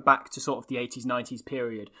remember back to sort of the 80s, 90s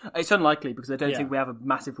period, it's unlikely because I don't Yeah. think we have a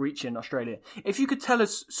massive reach in Australia. If you could tell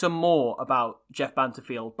us some more about Jeff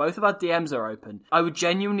Banterfield, both of our DMs are open. I would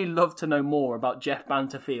genuinely love to know more about Jeff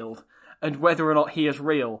Banterfield and whether or not he is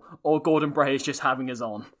real or Gordon Bray is just having us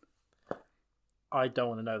on. I don't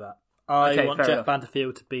want to know that. I Okay, want fair Jeff enough.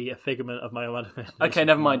 Banterfield to be a figment of my own imagination. Okay,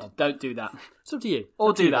 never mind. Don't do that. It's up to you. Or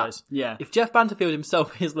Up to do you that. guys. Yeah. If Jeff Banterfield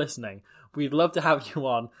himself is listening, we'd love to have you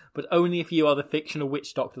on, but only if you are the fictional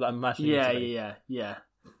witch doctor that I'm imagining you to be. Yeah.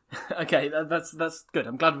 Okay, that's good.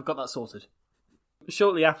 I'm glad we've got that sorted.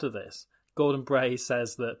 Shortly after this, Gordon Bray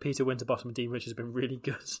says that Peter Winterbottom and Dean Richards have been really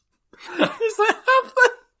good. It's like, have they?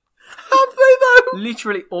 Have they though?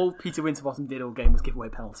 Literally all Peter Winterbottom did all game was give away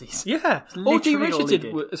penalties. Yeah. All Dean literally all Richards he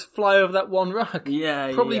did did. was fly over that one rug.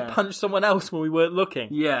 Yeah, Probably yeah. punch someone else when we weren't looking.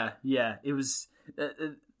 Yeah. It was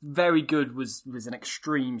very good. Was an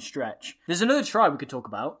extreme stretch. There's another try we could talk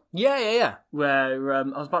about Yeah. where I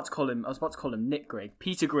was about to call him Nick Grigg.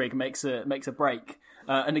 Peter Grigg makes a break,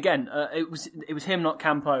 and again it was him, not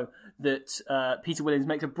Campo, that Peter Williams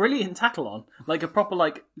makes a brilliant tackle on, like a proper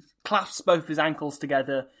like clasps both his ankles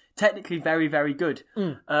together. Technically very, very good.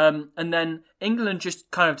 And then England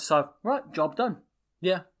just kind of decide, right, job done.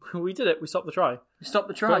 Yeah. We did it. We stopped the try. We stopped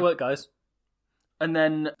the try. Great work, guys. And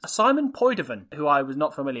then Simon Poidevin, who I was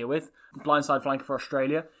not familiar with, blindside flanker for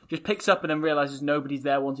Australia, just picks up and then realises nobody's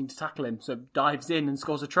there wanting to tackle him, so dives in and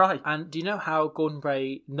scores a try. And do you know how Gordon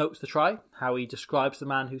Bray notes the try? How he describes the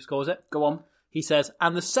man who scores it? Go on. He says,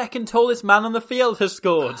 and the second tallest man on the field has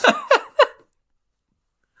scored.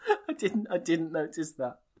 I didn't notice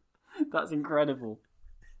that. That's incredible.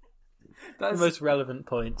 The most relevant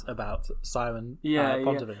point about Simon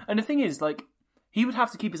Pontevin. And the thing is, like, he would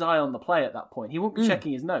have to keep his eye on the play at that point. He won't be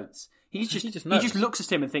checking his notes. He just looks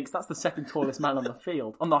at him and thinks that's the second tallest man on the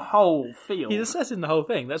field, on the whole field. He's assessing the whole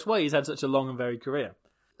thing. That's why he's had such a long and varied career.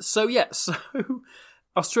 So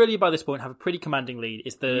Australia by this point have a pretty commanding lead.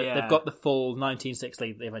 They've got the full 19-6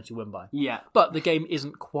 lead that they eventually win by. Yeah. But the game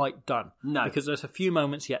isn't quite done. No. Because there's a few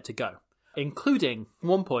moments yet to go. Including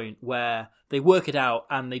one point where they work it out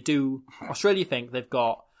and they do... Australia think they've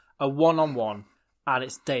got a one-on-one and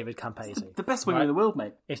it's David Campese. The best winger in the world,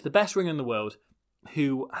 mate. It's the best winger in the world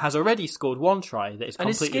who has already scored one try that is And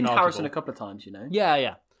he's completely skinned inarguable. Harrison a couple of times, you know?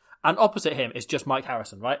 Yeah. And opposite him is just Mike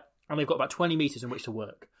Harrison, right? and they've got about 20 metres in which to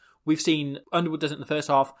work. We've seen Underwood does it in the first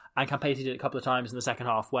half, and Campese did it a couple of times in the second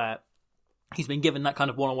half, where he's been given that kind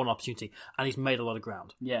of one-on-one opportunity, and he's made a lot of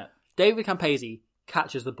ground. Yeah. David Campese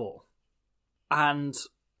catches the ball, and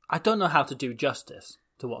I don't know how to do justice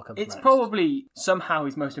to what comes It's next. probably somehow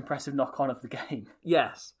his most impressive knock-on of the game.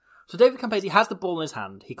 Yes. So David Campese has the ball in his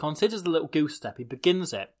hand. He considers the little goose step. He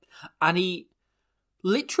begins it. And he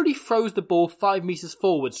literally throws the ball 5 metres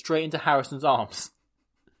forward straight into Harrison's arms.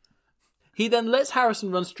 He then lets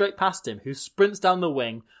Harrison run straight past him, who sprints down the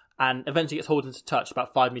wing and eventually gets hauled into touch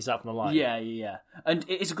about 5 metres out from the line. Yeah. And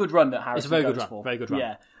it's a good run that Harrison It's a very goes good run. for. Very good run.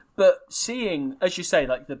 Yeah. But seeing, as you say,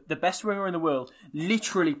 like the best winger in the world,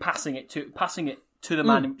 literally passing it to the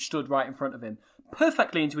man who stood right in front of him,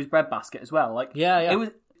 perfectly into his breadbasket as well. Like, Yeah. It was,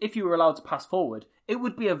 if you were allowed to pass forward, it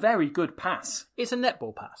would be a very good pass. It's a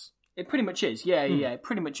netball pass. It pretty much is. Yeah, it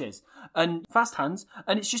pretty much is. And fast hands,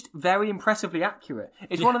 and it's just very impressively accurate.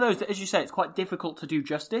 It's one of those that, as you say, it's quite difficult to do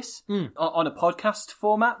justice on a podcast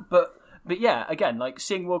format, but yeah, again, like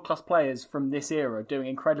seeing world-class players from this era doing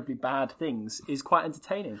incredibly bad things is quite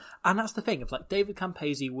entertaining. And that's the thing. If like David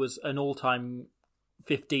Campese was an all-time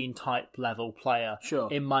 15 type level player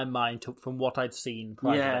in my mind from what I'd seen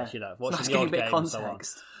prior to this, watching the odd game and so on.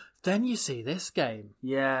 Then you see this game.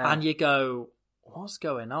 Yeah. And you go, what's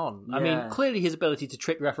going on? Yeah. I mean, clearly his ability to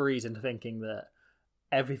trick referees into thinking that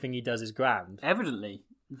everything he does is grand. Evidently.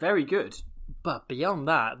 Very good. But beyond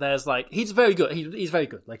that, there's like, he's very good. He's very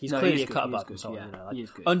good. Like, he's clearly a cut above and so on. Yeah, Like, he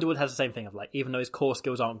is good. Underwood has the same thing of like, even though his core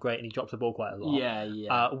skills aren't great and he drops the ball quite a lot.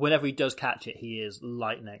 Yeah. Whenever he does catch it, he is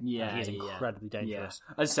lightning. Yeah, He is incredibly dangerous.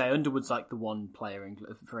 Yeah. As I say, Underwood's like the one player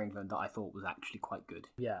for England that I thought was actually quite good.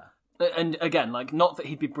 Yeah. And again, like, not that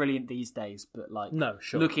he'd be brilliant these days, but like, No,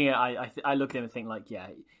 sure. Looking at, I look at him and think like, yeah,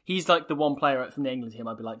 he's like the one player from the England team.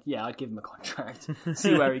 I'd be like, yeah, I'd give him a contract,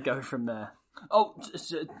 see where he'd go from there. Oh,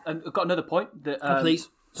 I've got another point that. Please.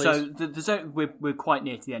 So the zone, we're quite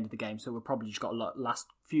near to the end of the game, so we've probably just got last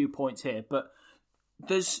few points here. But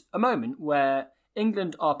there's a moment where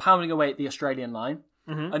England are pounding away at the Australian line.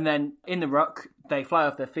 And then in the ruck, they fly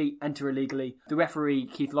off their feet, enter illegally. The referee,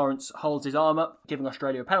 Keith Lawrence, holds his arm up, giving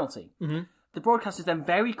Australia a penalty. The broadcasters then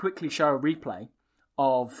very quickly show a replay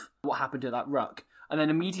of what happened at that ruck, and then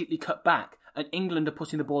immediately cut back, and England are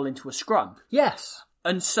putting the ball into a scrum. Yes.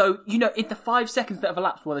 And so, in the 5 seconds that have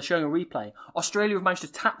elapsed while they're showing a replay, Australia have managed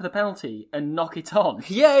to tap the penalty and knock it on.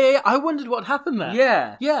 Yeah. I wondered what happened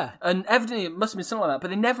there. Yeah. And evidently it must have been something like that, but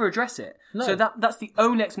they never address it. No. So that's the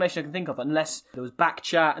only explanation I can think of, unless there was back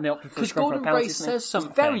chat and they opted for a scrum for a Gordon penalty. Brace says something.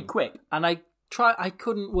 It's very quick. And I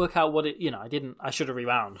couldn't work out what it, I should have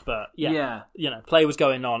rewound, but Yeah. Play was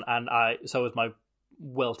going on, and so was my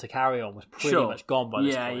will to carry on was pretty much gone by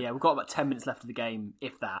this point. Yeah. We've got about 10 minutes left of the game,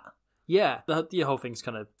 if that. Yeah, the whole thing's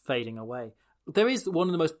kind of fading away. There is one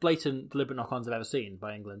of the most blatant, deliberate knock-ons I've ever seen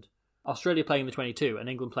by England. Australia playing the 22, an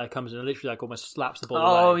England player comes in and literally like almost slaps the ball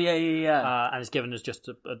away. Oh, yeah. And it's given as just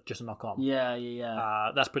a knock-on.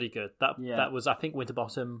 Yeah. That's pretty good. That was, I think,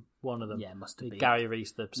 Winterbottom, one of them. Yeah, must have been. Gary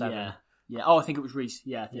Rees, the 7. Yeah. Oh, I think it was Reese.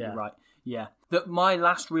 Yeah, I think you're right. Yeah. My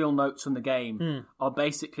last real notes from the game are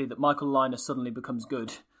basically that Michael Liner suddenly becomes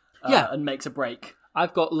good. And makes a break.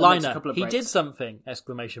 I've got Liner. He did something! !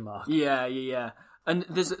 Yeah. And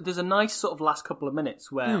there's a nice sort of last couple of minutes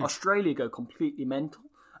where Australia go completely mental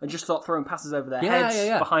and just start throwing passes over their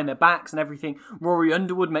heads, behind their backs and everything. Rory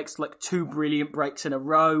Underwood makes like 2 brilliant breaks in a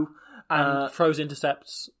row. And throws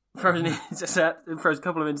intercepts. Throws a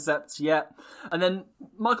couple of intercepts, yeah. And then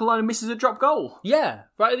Michael Liner misses a drop goal. Yeah,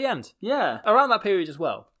 right at the end. Yeah. Around that period as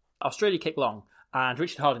well, Australia kick long, and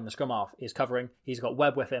Richard Harding, the scrum half, is covering. He's got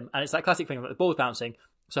Webb with him, and it's that classic thing that the ball's bouncing,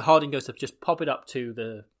 so Harding goes to just pop it up to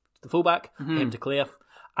the fullback, for him to clear,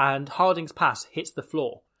 and Harding's pass hits the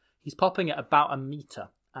floor. He's popping it about a metre,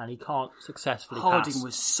 and he can't successfully pass. Harding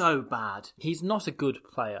was so bad. He's not a good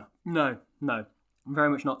player. No,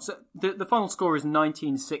 very much not. So the final score is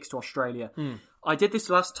 19-6 to Australia. I did this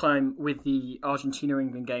last time with the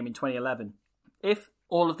Argentina-England game in 2011. If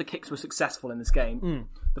all of the kicks were successful in this game,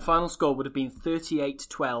 the final score would have been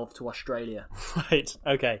 38-12 to Australia. Right,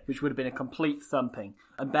 okay. Which would have been a complete thumping.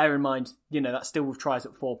 And bear in mind, that's still with tries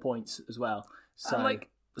at 4 points as well. So,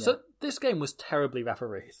 So this game was terribly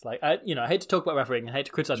refereed. I hate to talk about refereeing, I hate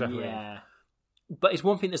to criticise refereeing. Yeah. But it's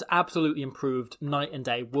one thing that's absolutely improved night and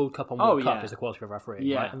day, World Cup on World Cup, is the quality of refereeing.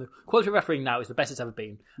 Yeah. Right? And the quality of refereeing now is the best it's ever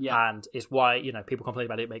been. Yeah. And it's why, people complain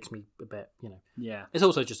about it. It makes me a bit, Yeah. It's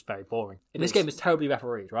also just very boring. This game is terribly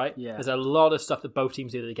refereed, right? Yeah. There's a lot of stuff that both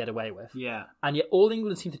teams do that they get away with. Yeah. And yet all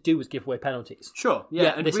England seem to do is give away penalties. Sure,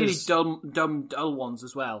 yeah, and really is... dumb, dull ones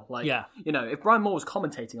as well. If Brian Moore was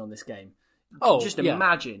commentating on this game, just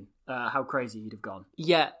imagine how crazy he'd have gone.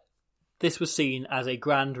 Yeah. this was seen as a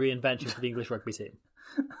grand reinvention for the English rugby team.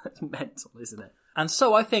 That's mental, isn't it? And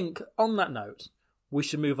so I think, on that note, we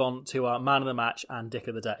should move on to our man of the match and dick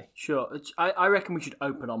of the day. Sure. I reckon we should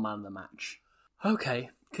open on man of the match. Okay.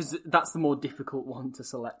 Because that's the more difficult one to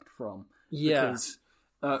select from. Yeah. Because,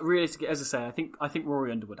 realistically, as I say, I think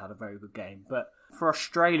Rory Underwood had a very good game. But for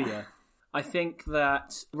Australia, I think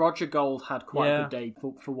that Roger Gold had quite a good day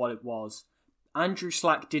for what it was. Andrew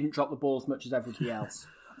Slack didn't drop the ball as much as everybody else.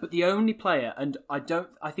 But the only player, and I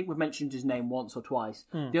think we've mentioned his name once or twice,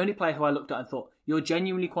 the only player who I looked at and thought, you're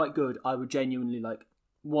genuinely quite good, I would genuinely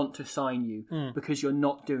want to sign you because you're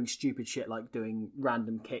not doing stupid shit like doing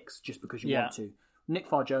random kicks just because you want to. Nick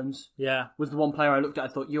Farr-Jones was the one player I looked at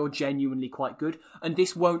and thought, you're genuinely quite good. And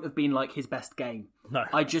this won't have been his best game. No.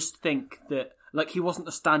 I just think that he wasn't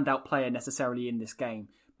the standout player necessarily in this game.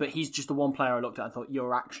 But he's just the one player I looked at and thought,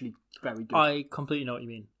 you're actually very good. I completely know what you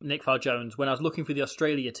mean. Nick Farr-Jones, when I was looking for the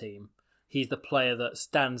Australia team, he's the player that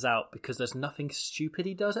stands out because there's nothing stupid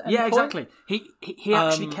he does at any point. Exactly. He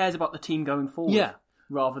actually cares about the team going forward. Yeah.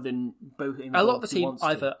 Rather than both. A lot of the team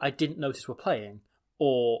either I didn't notice were playing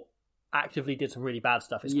or actively did some really bad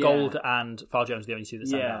stuff. It's Gold and Farr-Jones the only two that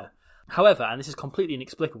stand out. However, and this is completely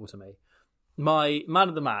inexplicable to me, my man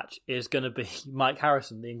of the match is going to be Mike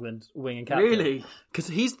Harrison, the England wing and captain. Really? Because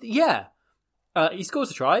he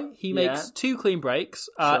scores a try. He makes 2 clean breaks.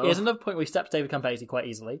 He has another point where he steps David Campese quite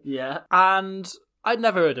easily. Yeah. And I'd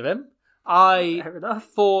never heard of him. Fair enough.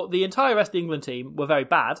 For the entire rest of the England team, were very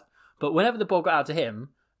bad. But whenever the ball got out to him,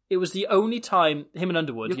 it was the only time him and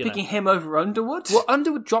Underwood... You're picking him over Underwood? Well,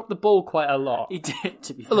 Underwood dropped the ball quite a lot. He did,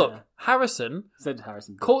 to be fair. Look, Harrison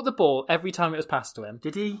caught the ball every time it was passed to him.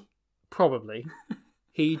 Did he? Probably.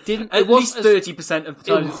 He didn't... At least 30% of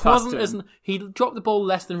the time it wasn't. He dropped the ball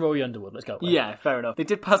less than Rory Underwood. Let's go. Yeah, fair enough. They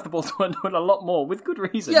did pass the ball to Underwood a lot more, with good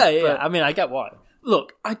reason. Yeah. I mean, I get why.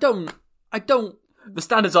 Look, I don't... The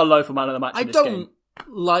standards are low for man of the match in this game.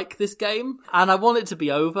 Like this game, and I want it to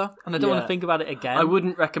be over, and I don't want to think about it again. I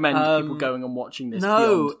wouldn't recommend people going and watching this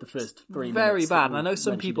beyond the first 3 minutes. Very bad, and I know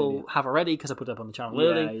some people have already because I put it up on the channel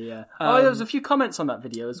early. Yeah. There was a few comments on that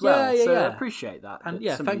video as well, so I appreciate that. And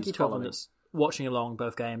thank you to everyone that's watching along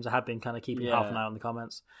both games. I have been kind of keeping half an eye on the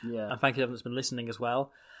comments. Yeah. And thank you to everyone that's been listening as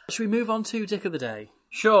well. Should we move on to Dick of the Day?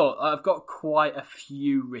 Sure, I've got quite a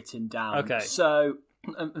few written down. Okay. So,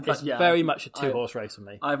 in fact, it's very much a 2-horse race for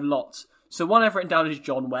me. I have lots. So one I've written down is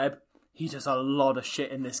John Webb. He does a lot of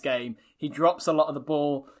shit in this game. He drops a lot of the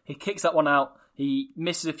ball. He kicks that one out. He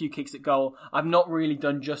misses a few kicks at goal. I've not really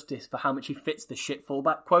done justice for how much he fits the shit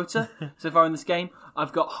fullback quota so far in this game.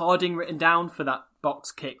 I've got Harding written down for that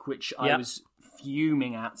box kick, which I was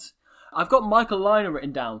fuming at. I've got Michael Liner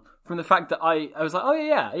written down from the fact that I was like,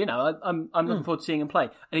 I'm looking forward to seeing him play.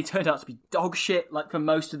 And he turned out to be dog shit, for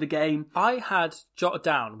most of the game. I had jotted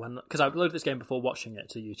down, because I uploaded this game before watching it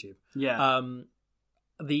to YouTube. Yeah.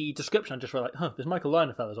 The description, I just read this Michael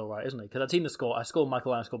Liner fella's alright, isn't he? Because I'd seen the score.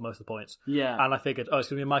 Michael Liner scored most of the points. Yeah. And I figured, it's going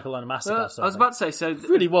to be a Michael Liner masterclass. I was about to say, so... It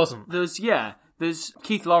really wasn't. There's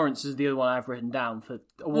Keith Lawrence is the other one I've written down for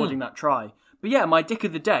awarding that try. But yeah, my dick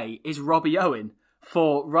of the day is Robbie Owen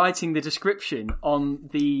for writing the description on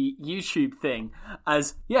the YouTube thing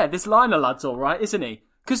as, this Liner lad's alright, isn't he?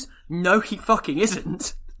 Because no, he fucking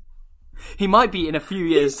isn't. He might be in a few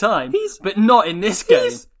years' time, but not in this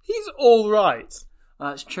game. He's alright.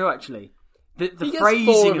 It's true, actually. The he phrasing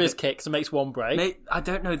gets 4 of his kicks and makes 1 break. I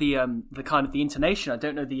don't know the kind of the intonation. I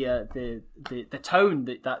don't know the tone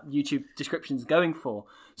that YouTube description's going for.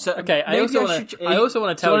 So okay, I also want to tell you. Do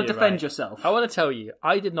you want to defend yourself? I want to tell you,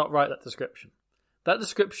 I did not write that description. That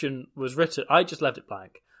description was written. I just left it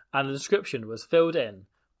blank, and the description was filled in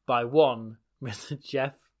by one Mr.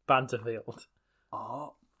 Jeff Banterfield.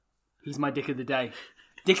 Oh, he's my dick of the day.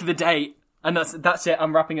 Dick of the day. And that's it.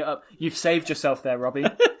 I'm wrapping it up. You've saved yourself there, Robbie.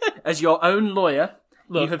 As your own lawyer,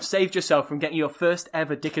 you have saved yourself from getting your first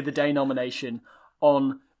ever Dick of the Day nomination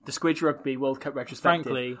on the Squidge Rugby World Cup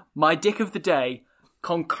retrospective. Frankly, my Dick of the Day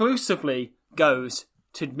conclusively goes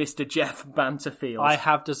to Mr. Jeff Banterfield. I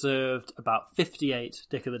have deserved about 58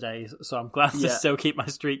 Dick of the Days, so I'm glad to still keep my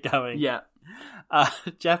streak going. Yeah.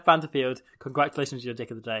 Jeff Banterfield, congratulations on your Dick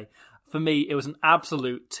of the Day. For me, it was an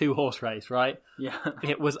absolute 2-horse race, right? Yeah.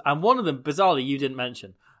 It was, and one of them, bizarrely, you didn't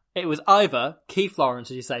mention. It was either Keith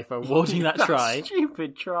Lawrence, as you say, for awarding that try.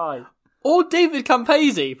 Stupid try. Or David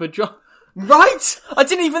Campese for... Right! I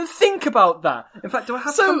didn't even think about that. In fact, do I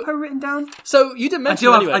have Campo written down? So, you didn't mention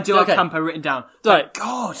I do have Campo written down. Right.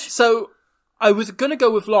 God. So, I was going to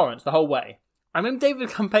go with Lawrence the whole way. And then David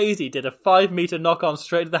Campese did a 5-metre knock-on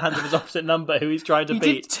straight to the hand of his opposite number, who he's trying to beat.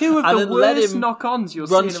 He did 2 of the worst knock-ons you'll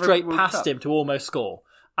see run in a straight World past Cup. him to almost score.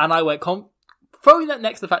 And I went, throwing that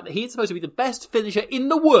next to the fact that he's supposed to be the best finisher in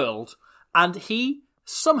the world, and he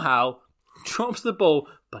somehow drops the ball,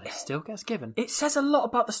 but it still gets given. It says a lot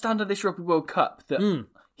about the standard of this Rugby World Cup that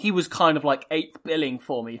he was kind of like 8th billing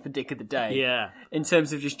for me for Dick of the Day. Yeah. In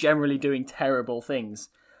terms of just generally doing terrible things.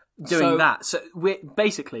 So we're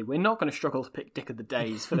not going to struggle to pick Dick of the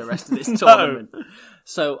Days for the rest of this tournament.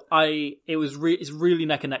 So it's really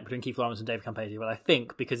neck and neck between Keith Lawrence and David Campese, but I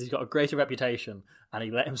think because he's got a greater reputation and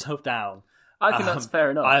he let himself down, I think that's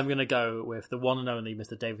fair enough. I'm going to go with the one and only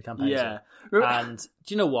Mr. David Campese. Yeah. And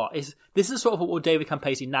do you know what? This is sort of what David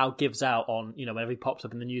Campese now gives out on, whenever he pops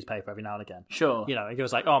up in the newspaper every now and again. Sure. He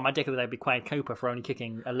goes like, my Dick of the Day would be Quade Cooper for only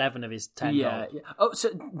kicking 11 of his 10 goals. Yeah. Oh,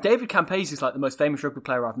 so David Campese is like the most famous rugby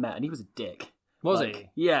player I've met, and he was a dick. Was he?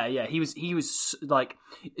 Yeah. He was like.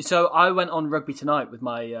 So I went on Rugby Tonight with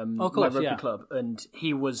my my rugby club, and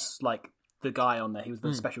he was like the guy on there. He was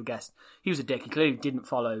the special guest. He was a dick. He clearly didn't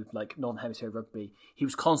follow like Northern Hemisphere rugby. He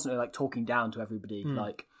was constantly like talking down to everybody.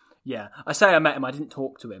 Like, yeah. I say I met him. I didn't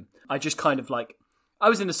talk to him. I just kind of like. I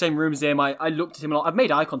was in the same room as him. I looked at him a lot. I've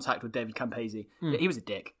made eye contact with David Campese. He was a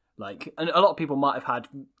dick. Like, and a lot of people might have had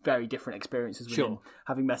very different experiences with him,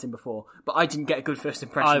 having met him before. But I didn't get a good first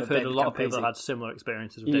impression. I've of heard David a lot Campese. of people had similar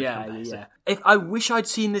experiences with David Campese. Yeah. If I wish I'd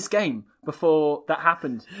seen this game before that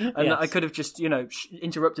happened, and I could have just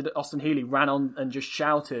interrupted Austin Healey, ran on and just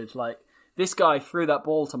shouted like, "This guy threw that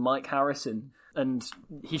ball to Mike Harrison, and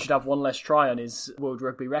he should have one less try on his World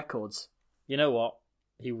Rugby records." You know what?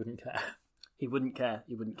 He wouldn't care. He wouldn't care.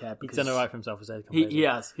 Because He's done all right for himself as David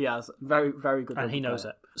Campese. He has. Very, very good. And he knows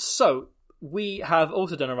it. So, we have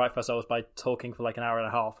also done all right for ourselves by talking for like an hour and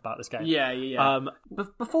a half about this game. Yeah.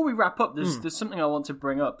 Before we wrap up, there's something I want to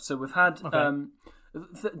bring up. So we've had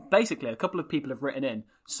basically a couple of people have written in.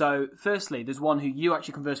 So firstly, there's one who you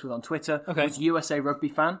actually conversed with on Twitter. Okay. Who's a USA Rugby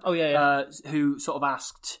fan. Oh yeah. Who sort of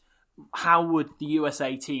asked, how would the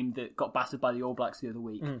USA team that got battered by the All Blacks the other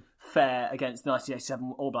week fare against the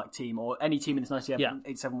 1987 All Black team or any team in this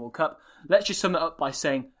 1987 World Cup? Let's just sum it up by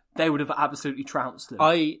saying they would have absolutely trounced them.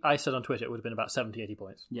 I said on Twitter it would have been about 70, 80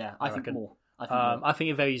 points. Yeah, I think more. I think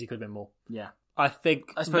it very easily could have been more. Yeah. I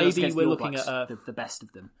think maybe we're looking at the best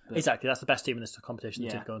of them. But... Exactly, that's the best team in this competition.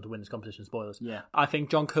 The team going to win this competition. Spoilers. Yeah, I think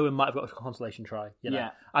John Cohen might have got a consolation try.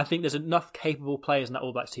 Yeah, I think there's enough capable players in that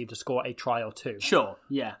All Blacks team to score a try or two. Sure.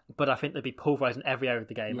 Yeah, but I think they'd be pulverised in every area of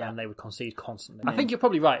the game, and they would concede constantly. I think you're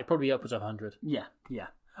probably right. It'd probably be upwards of 100. Yeah.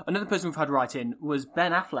 Another person we've had right in was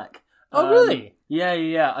Ben Affleck. Oh, really?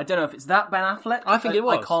 Yeah. I don't know if it's that Ben Affleck. I think it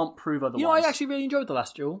was. I can't prove otherwise. I actually really enjoyed The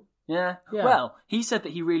Last Duel. Yeah. Well, he said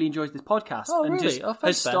that he really enjoys this podcast and really?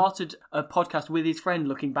 has started a podcast with his friend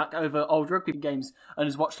looking back over old rugby games and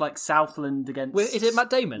has watched like Southland against... Is it Matt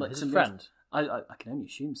Damon, his friend? I can only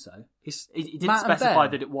assume so. He didn't Matt specify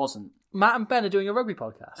that it wasn't. Matt and Ben are doing a rugby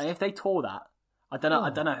podcast. And if they tore that, I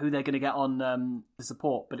don't know who they're going to get on the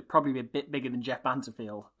support, but it'd probably be a bit bigger than Jeff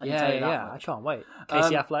Banterfield. I can't wait.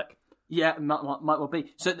 Casey Affleck. Yeah, might well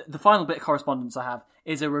be. So the final bit of correspondence I have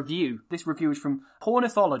is a review. This review is from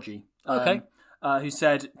Pornithology. Who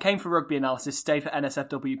said, came for rugby analysis, stay for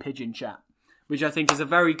NSFW Pigeon Chat. Which I think is a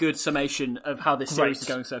very good summation of how this series is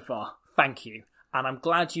going so far. Thank you. And I'm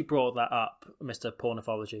glad you brought that up, Mr.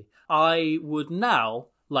 Pornithology. I would now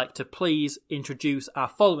like to please introduce our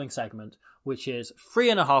following segment, which is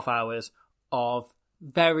 3.5 hours of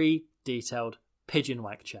very detailed pigeon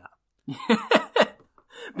wag chat.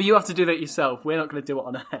 But you have to do that yourself. We're not going to do it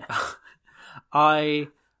on air. I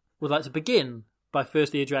would like to begin by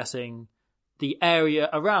firstly addressing the area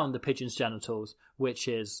around the pigeon's genitals, which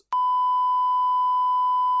is